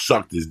 Argento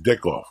sucked his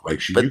dick off.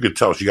 Like you could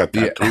tell she got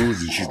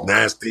tattoos and she's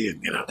nasty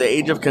and you know. The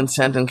age of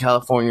consent in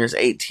California is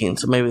 18,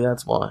 so maybe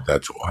that's why.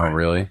 That's why. Oh,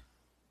 really?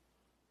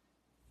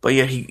 But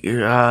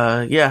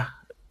yeah,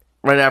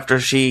 right after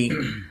she,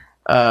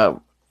 they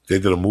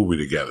did a movie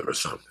together or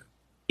something.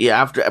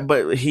 Yeah,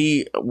 but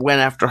he went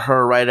after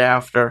her right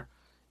after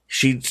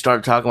she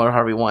started talking about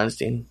Harvey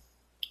Weinstein.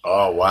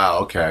 Oh wow,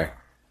 okay,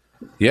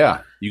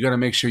 yeah. You got to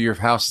make sure your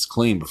house is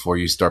clean before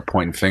you start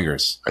pointing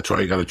fingers. That's why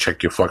you got to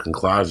check your fucking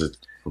closet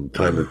from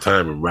time to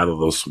time and rattle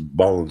those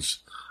bones.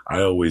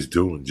 I always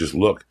do, and just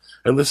look.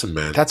 And listen,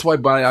 man. That's why,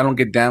 Bonnie, I don't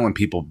get down when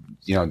people,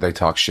 you know, they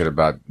talk shit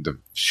about the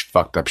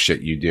fucked up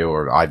shit you do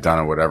or I've done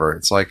or whatever.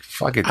 It's like,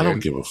 fuck it, dude. I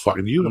don't give a fuck.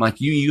 You, like,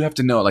 you have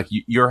to know, like,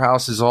 your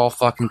house is all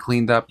fucking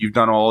cleaned up. You've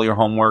done all your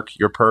homework.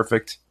 You're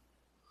perfect.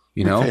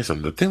 You know? Okay, so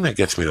the thing that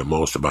gets me the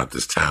most about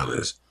this town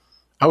is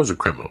I was a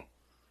criminal.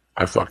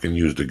 I fucking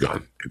used a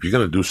gun. If you're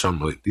gonna do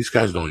something like these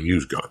guys don't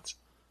use guns.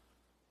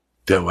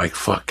 They're like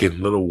fucking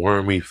little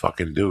wormy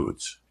fucking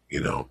dudes,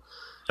 you know.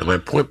 And my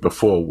point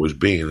before was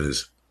being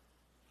is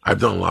I've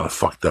done a lot of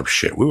fucked up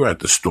shit. We were at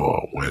the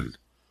store when,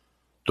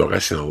 dog, I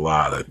seen a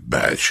lot of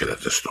bad shit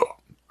at the store.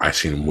 I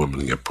seen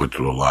women get put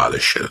through a lot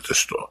of shit at the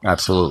store.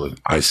 Absolutely.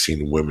 I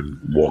seen women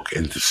walk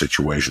into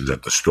situations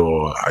at the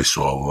store. I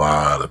saw a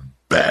lot of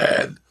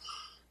bad,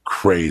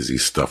 crazy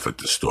stuff at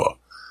the store.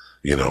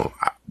 You know,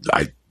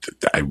 I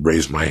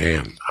raised my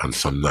hand on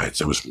some nights.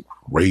 There was some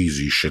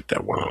crazy shit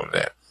that went on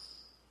there.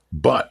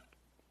 But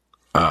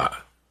I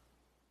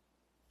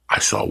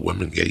saw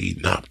women get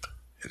eaten up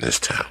in this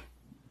town.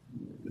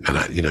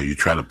 And, you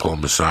try to pull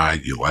them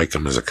aside. You like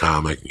them as a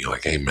comic. And you're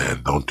like, hey,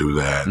 man, don't do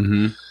that.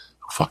 Mm-hmm.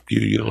 Fuck you.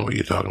 You don't know what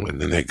you're talking about.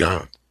 And then they're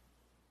gone.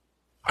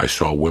 I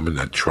saw women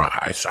that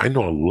try. I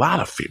know a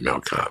lot of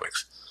female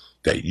comics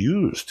that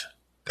used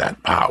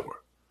that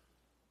power.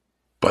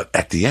 But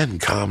at the end,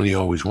 comedy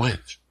always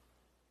wins.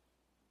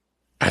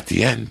 At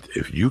the end,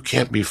 if you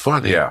can't be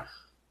funny,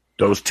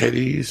 those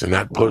titties and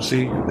that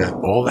pussy,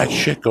 all that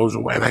shit goes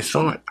away. And I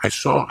saw it. I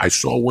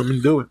saw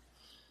women do it.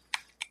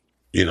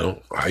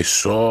 I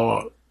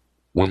saw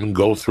women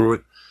go through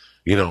it.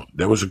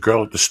 There was a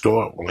girl at the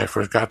store when I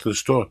first got to the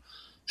store.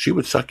 She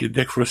would suck your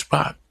dick for a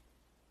spot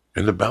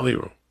in the belly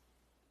room.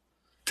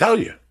 Tell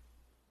you.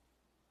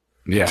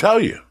 Yeah. Tell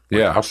you.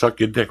 Yeah. I'll suck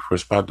your dick for a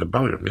spot in the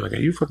belly room. You're like,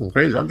 are you fucking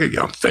crazy? I'll get you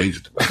on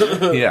stage.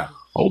 Yeah.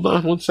 Hold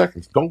on 1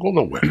 second. Don't go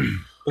nowhere.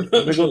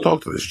 Let me go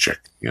talk to this chick.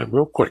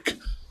 Real quick.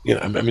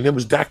 It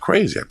was that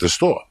crazy at the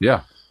store.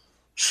 Yeah.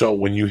 So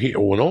when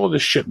all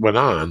this shit went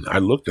on, I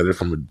looked at it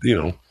from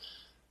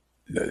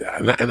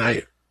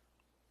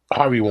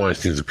Harvey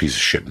Weinstein's a piece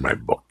of shit in my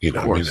book. Of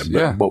course,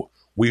 yeah. But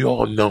we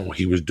all know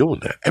he was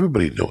doing that.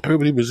 Everybody knew.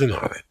 Everybody was in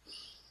on it.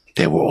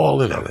 They were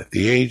all in on it.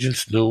 The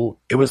agents knew.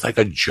 It was like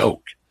a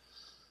joke.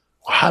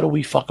 How do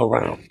we fuck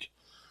around?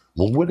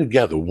 When we're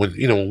together, when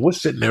we're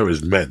sitting there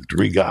as men,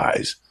 three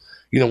guys,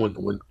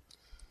 when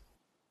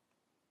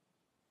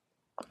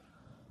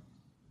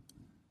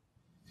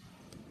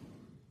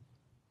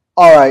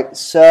All right,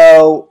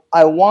 so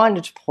I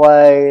wanted to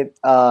play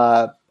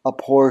a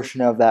portion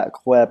of that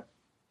clip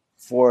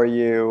for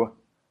you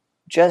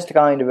just to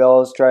kind of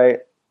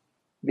illustrate,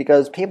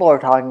 because people are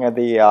talking of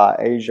the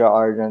Asia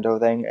Argento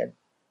thing, and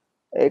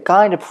it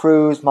kind of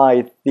proves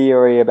my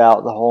theory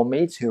about the whole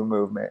Me Too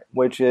movement,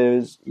 which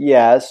is,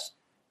 yes,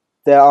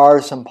 there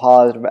are some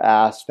positive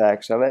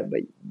aspects of it, but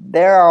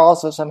there are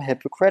also some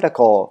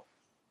hypocritical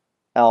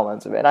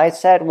elements of it. And I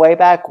said way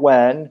back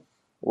when,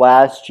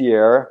 last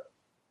year,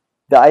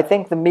 that I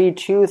think the Me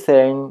Too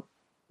thing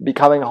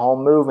becoming a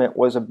whole movement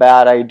was a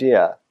bad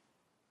idea.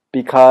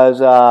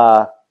 Because,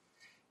 it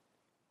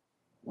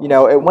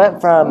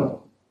went from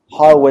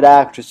Hollywood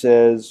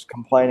actresses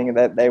complaining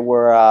that they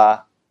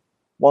were,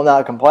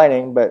 not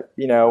complaining, but,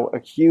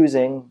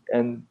 accusing,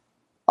 and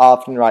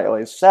often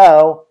rightly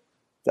so,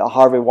 that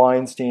Harvey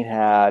Weinstein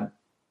had,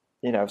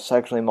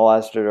 sexually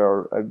molested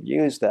or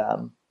abused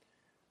them,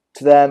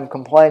 to them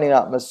complaining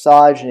about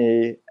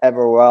misogyny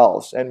everywhere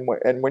else. And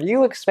when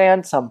you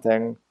expand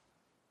something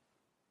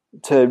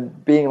to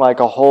being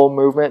like a whole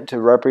movement to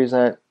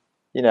represent,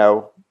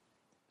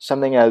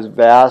 something as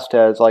vast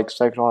as like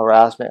sexual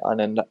harassment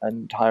on an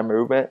entire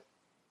movement,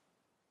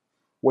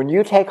 when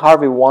you take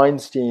Harvey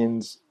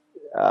Weinstein's,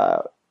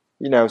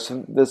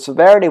 the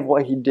severity of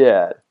what he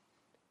did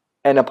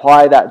and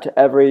apply that to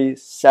every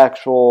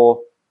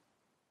sexual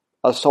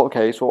assault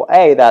case, well,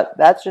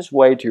 that's just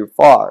way too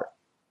far.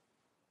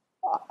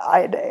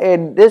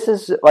 And this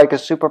is like a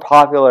super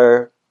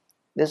popular.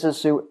 This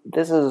is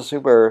a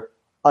super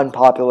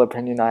unpopular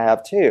opinion I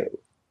have too,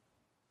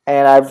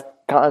 and I've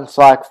gotten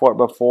slack for it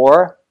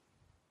before,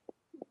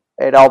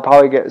 and I'll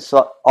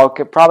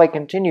probably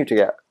continue to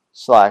get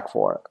slack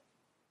for it.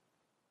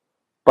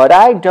 But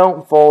I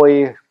don't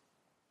fully.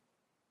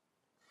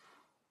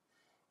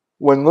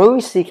 When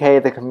Louis C.K.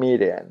 the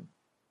comedian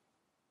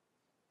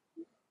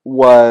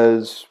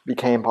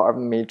became part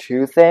of the Me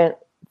Too thing,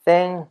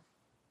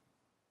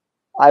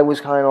 I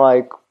was kind of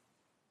like,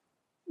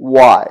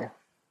 why?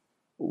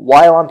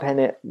 Why lump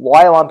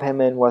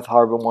him in with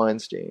Harvey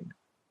Weinstein?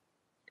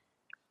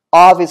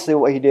 Obviously,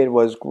 what he did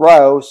was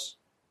gross,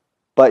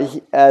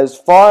 but as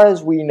far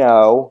as we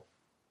know,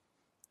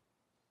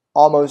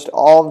 almost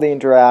all of the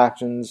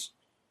interactions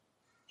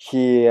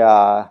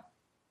of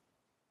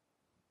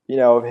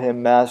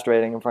him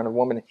masturbating in front of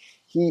women,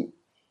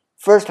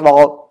 first of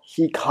all,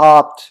 he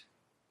copped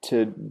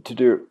to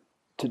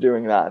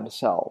doing that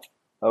himself.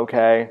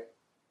 Okay.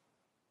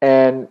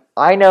 And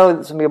I know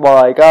that some people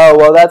are like, oh,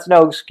 well, that's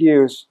no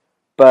excuse,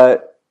 and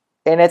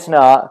it's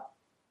not,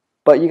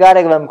 but you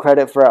gotta give him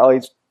credit for at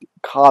least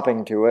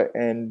copping to it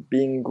and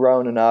being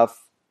grown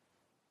enough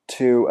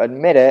to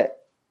admit it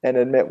and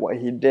admit what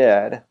he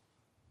did.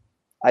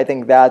 I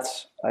think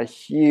that's a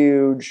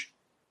huge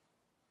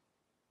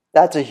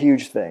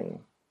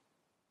thing.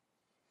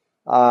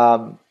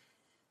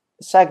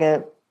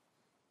 Second,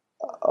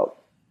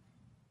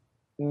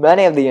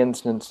 many of the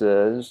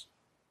instances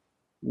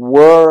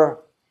were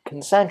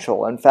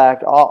consensual. In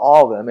fact,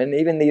 all of them, and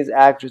even these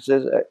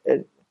actresses,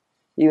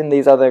 even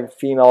these other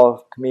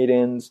female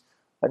comedians,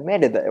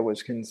 admitted that it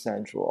was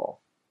consensual.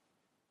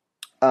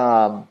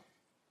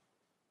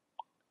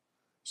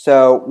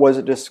 So, was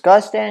it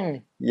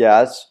disgusting?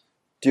 Yes.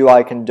 Do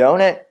I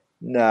condone it?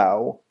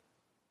 No.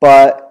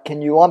 But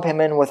can you lump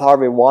him in with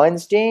Harvey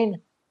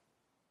Weinstein?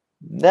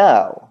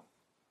 No.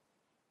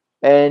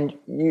 And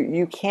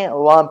you can't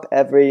lump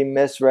every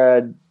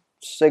misread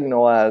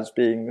signal as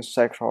being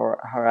sexual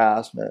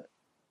harassment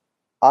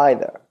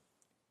either.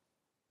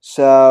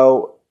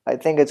 So I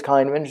think it's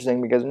kind of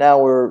interesting because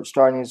now we're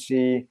starting to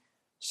see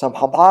some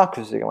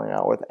hypocrisy going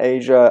on with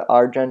Asia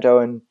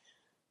Argento, and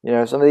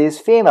some of these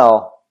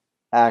female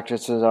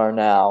actresses are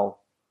now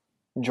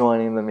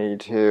joining the Me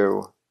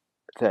Too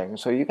thing.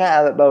 So you can't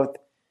have it both.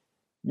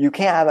 You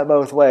can't have it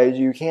both ways.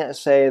 You can't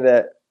say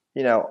that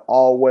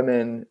all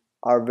women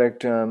are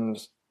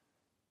victims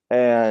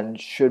and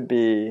should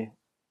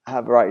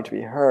have a right to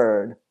be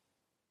heard,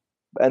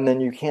 and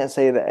then you can't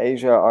say that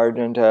Asia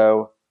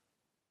Argento,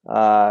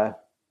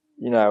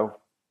 you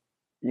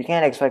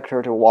can't expect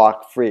her to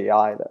walk free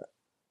either.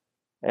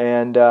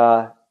 And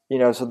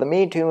so the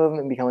Me Too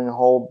movement becoming a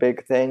whole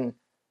big thing,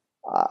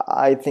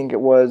 I think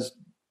it was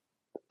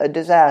a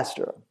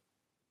disaster.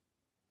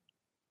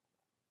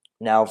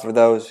 Now, for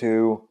those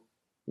who,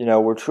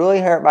 were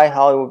truly hurt by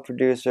Hollywood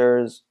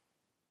producers,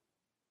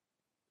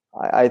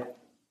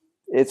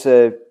 it's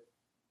a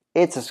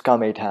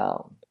scummy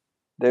town.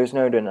 There's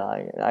no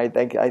denying it. I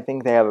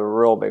think they have a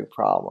real big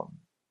problem.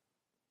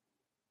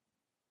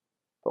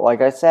 But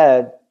like I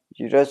said,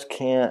 you just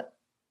can't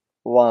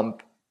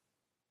lump.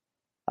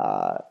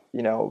 I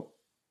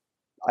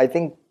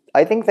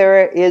think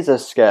there is a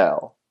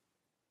scale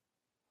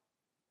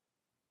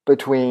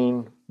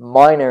between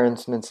minor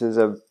instances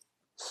of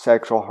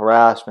sexual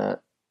harassment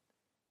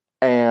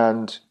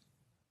and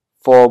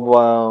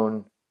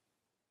full-blown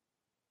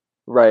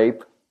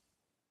rape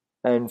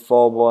and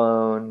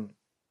full-blown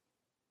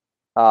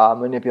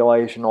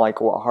manipulation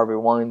like what Harvey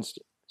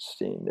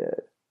Weinstein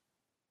did.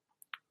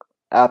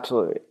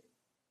 Absolutely.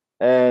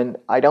 And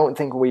I don't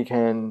think we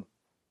can,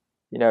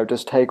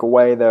 just take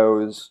away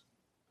those,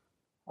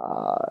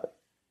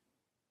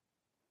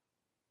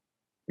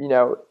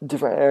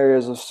 different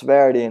areas of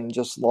severity and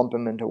just lump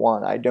them into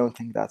one. I don't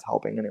think that's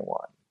helping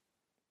anyone.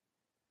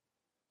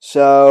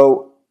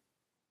 So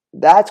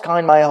that's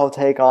kind of my whole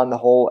take on the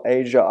whole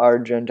Asia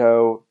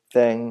Argento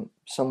thing.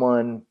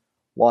 Someone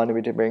wanted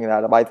me to bring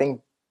that up. I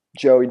think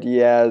Joey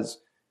Diaz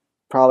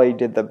probably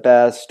did the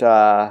best, take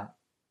on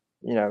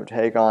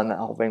that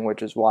whole thing,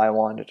 which is why I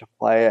wanted to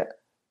play it.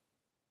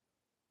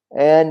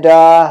 And,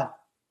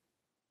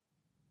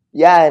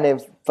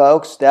 and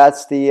folks,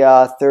 that's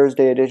the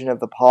Thursday edition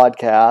of the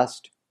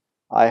podcast.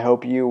 I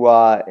hope you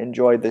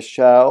enjoyed the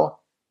show.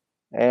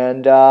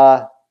 And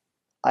I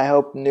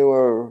hope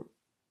newer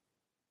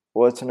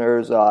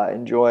listeners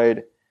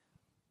enjoyed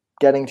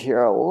getting to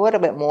hear a little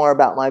bit more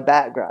about my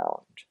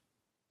background.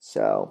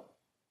 So,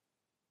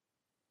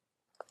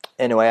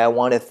 anyway, I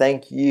want to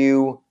thank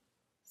you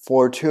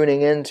for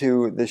tuning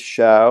into the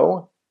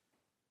show.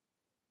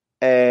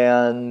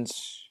 And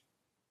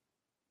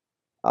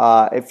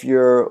if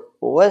you're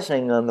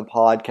listening on the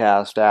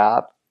podcast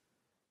app,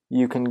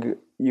 you can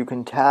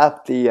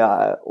tap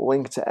the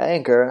link to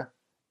Anchor,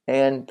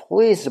 and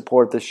please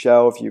support the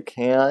show if you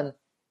can.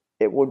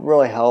 It would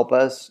really help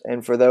us.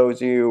 And for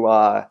those of you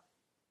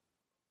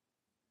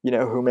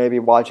who may be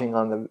watching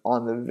on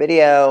the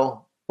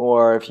video,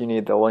 or if you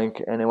need the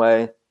link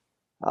anyway,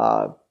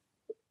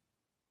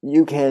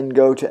 you can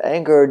go to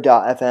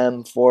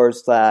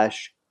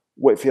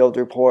anchor.fm/Whitfield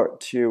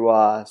Report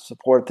to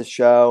support the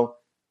show.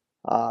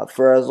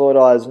 For as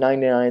little as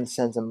 99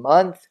 cents a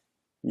month,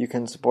 you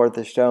can support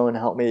the show and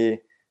help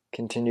me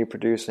continue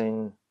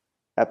producing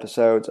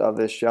episodes of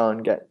this show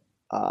and get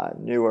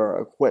newer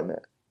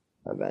equipment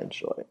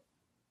eventually.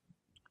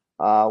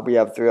 We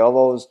have 3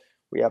 levels.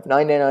 We have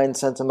 99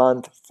 cents a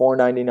month,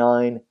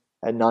 $4.99,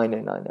 and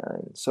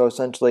 $9.99. So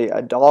essentially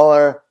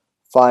 $1,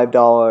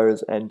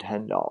 $5, and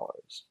 $10.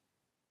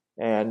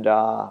 And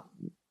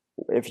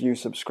if you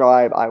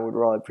subscribe, I would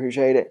really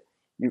appreciate it.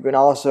 You can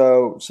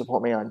also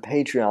support me on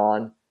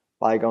Patreon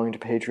by going to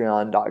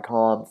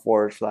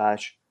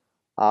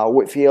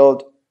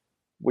patreon.com/Whitfield.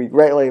 We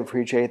greatly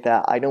appreciate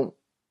that. I don't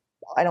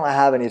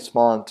have any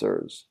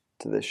sponsors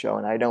to this show,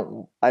 and I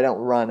don't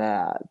run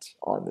ads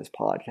on this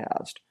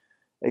podcast,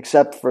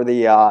 except for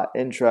the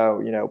intro.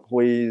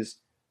 Please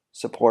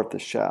support the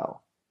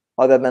show.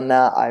 Other than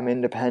that, I'm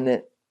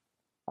independent.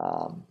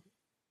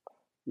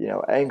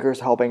 Anchor's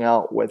helping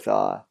out with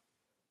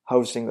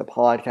hosting the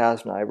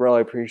podcast, and I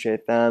really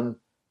appreciate them.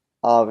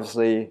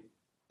 Obviously,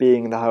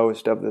 being the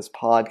host of this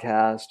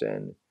podcast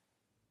and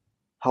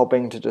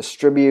helping to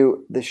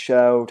distribute the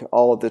show to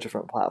all of the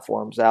different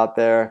platforms out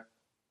there.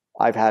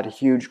 I've had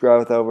huge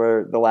growth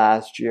over the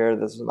last year.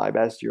 This is my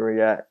best year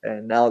yet.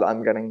 And now that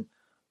I'm getting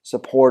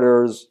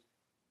supporters,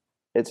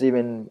 it's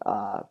even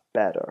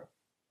better.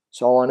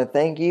 So I want to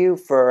thank you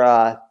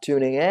for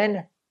tuning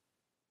in.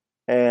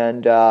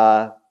 And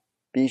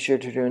be sure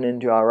to tune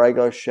into our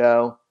regular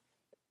show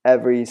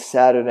every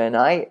Saturday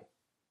night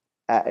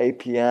at 8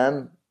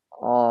 p.m.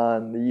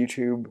 on the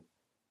YouTube,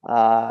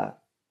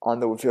 on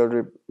the Whitfield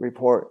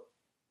Report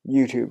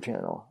YouTube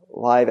channel,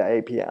 live at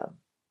 8 p.m.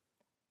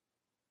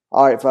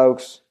 All right,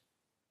 folks.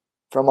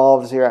 From all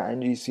of us here at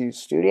NGC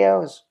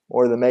Studios,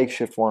 or the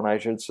makeshift one, I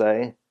should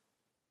say,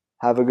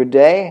 have a good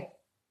day,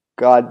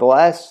 God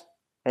bless,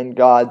 and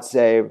God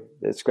save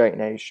this great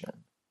nation.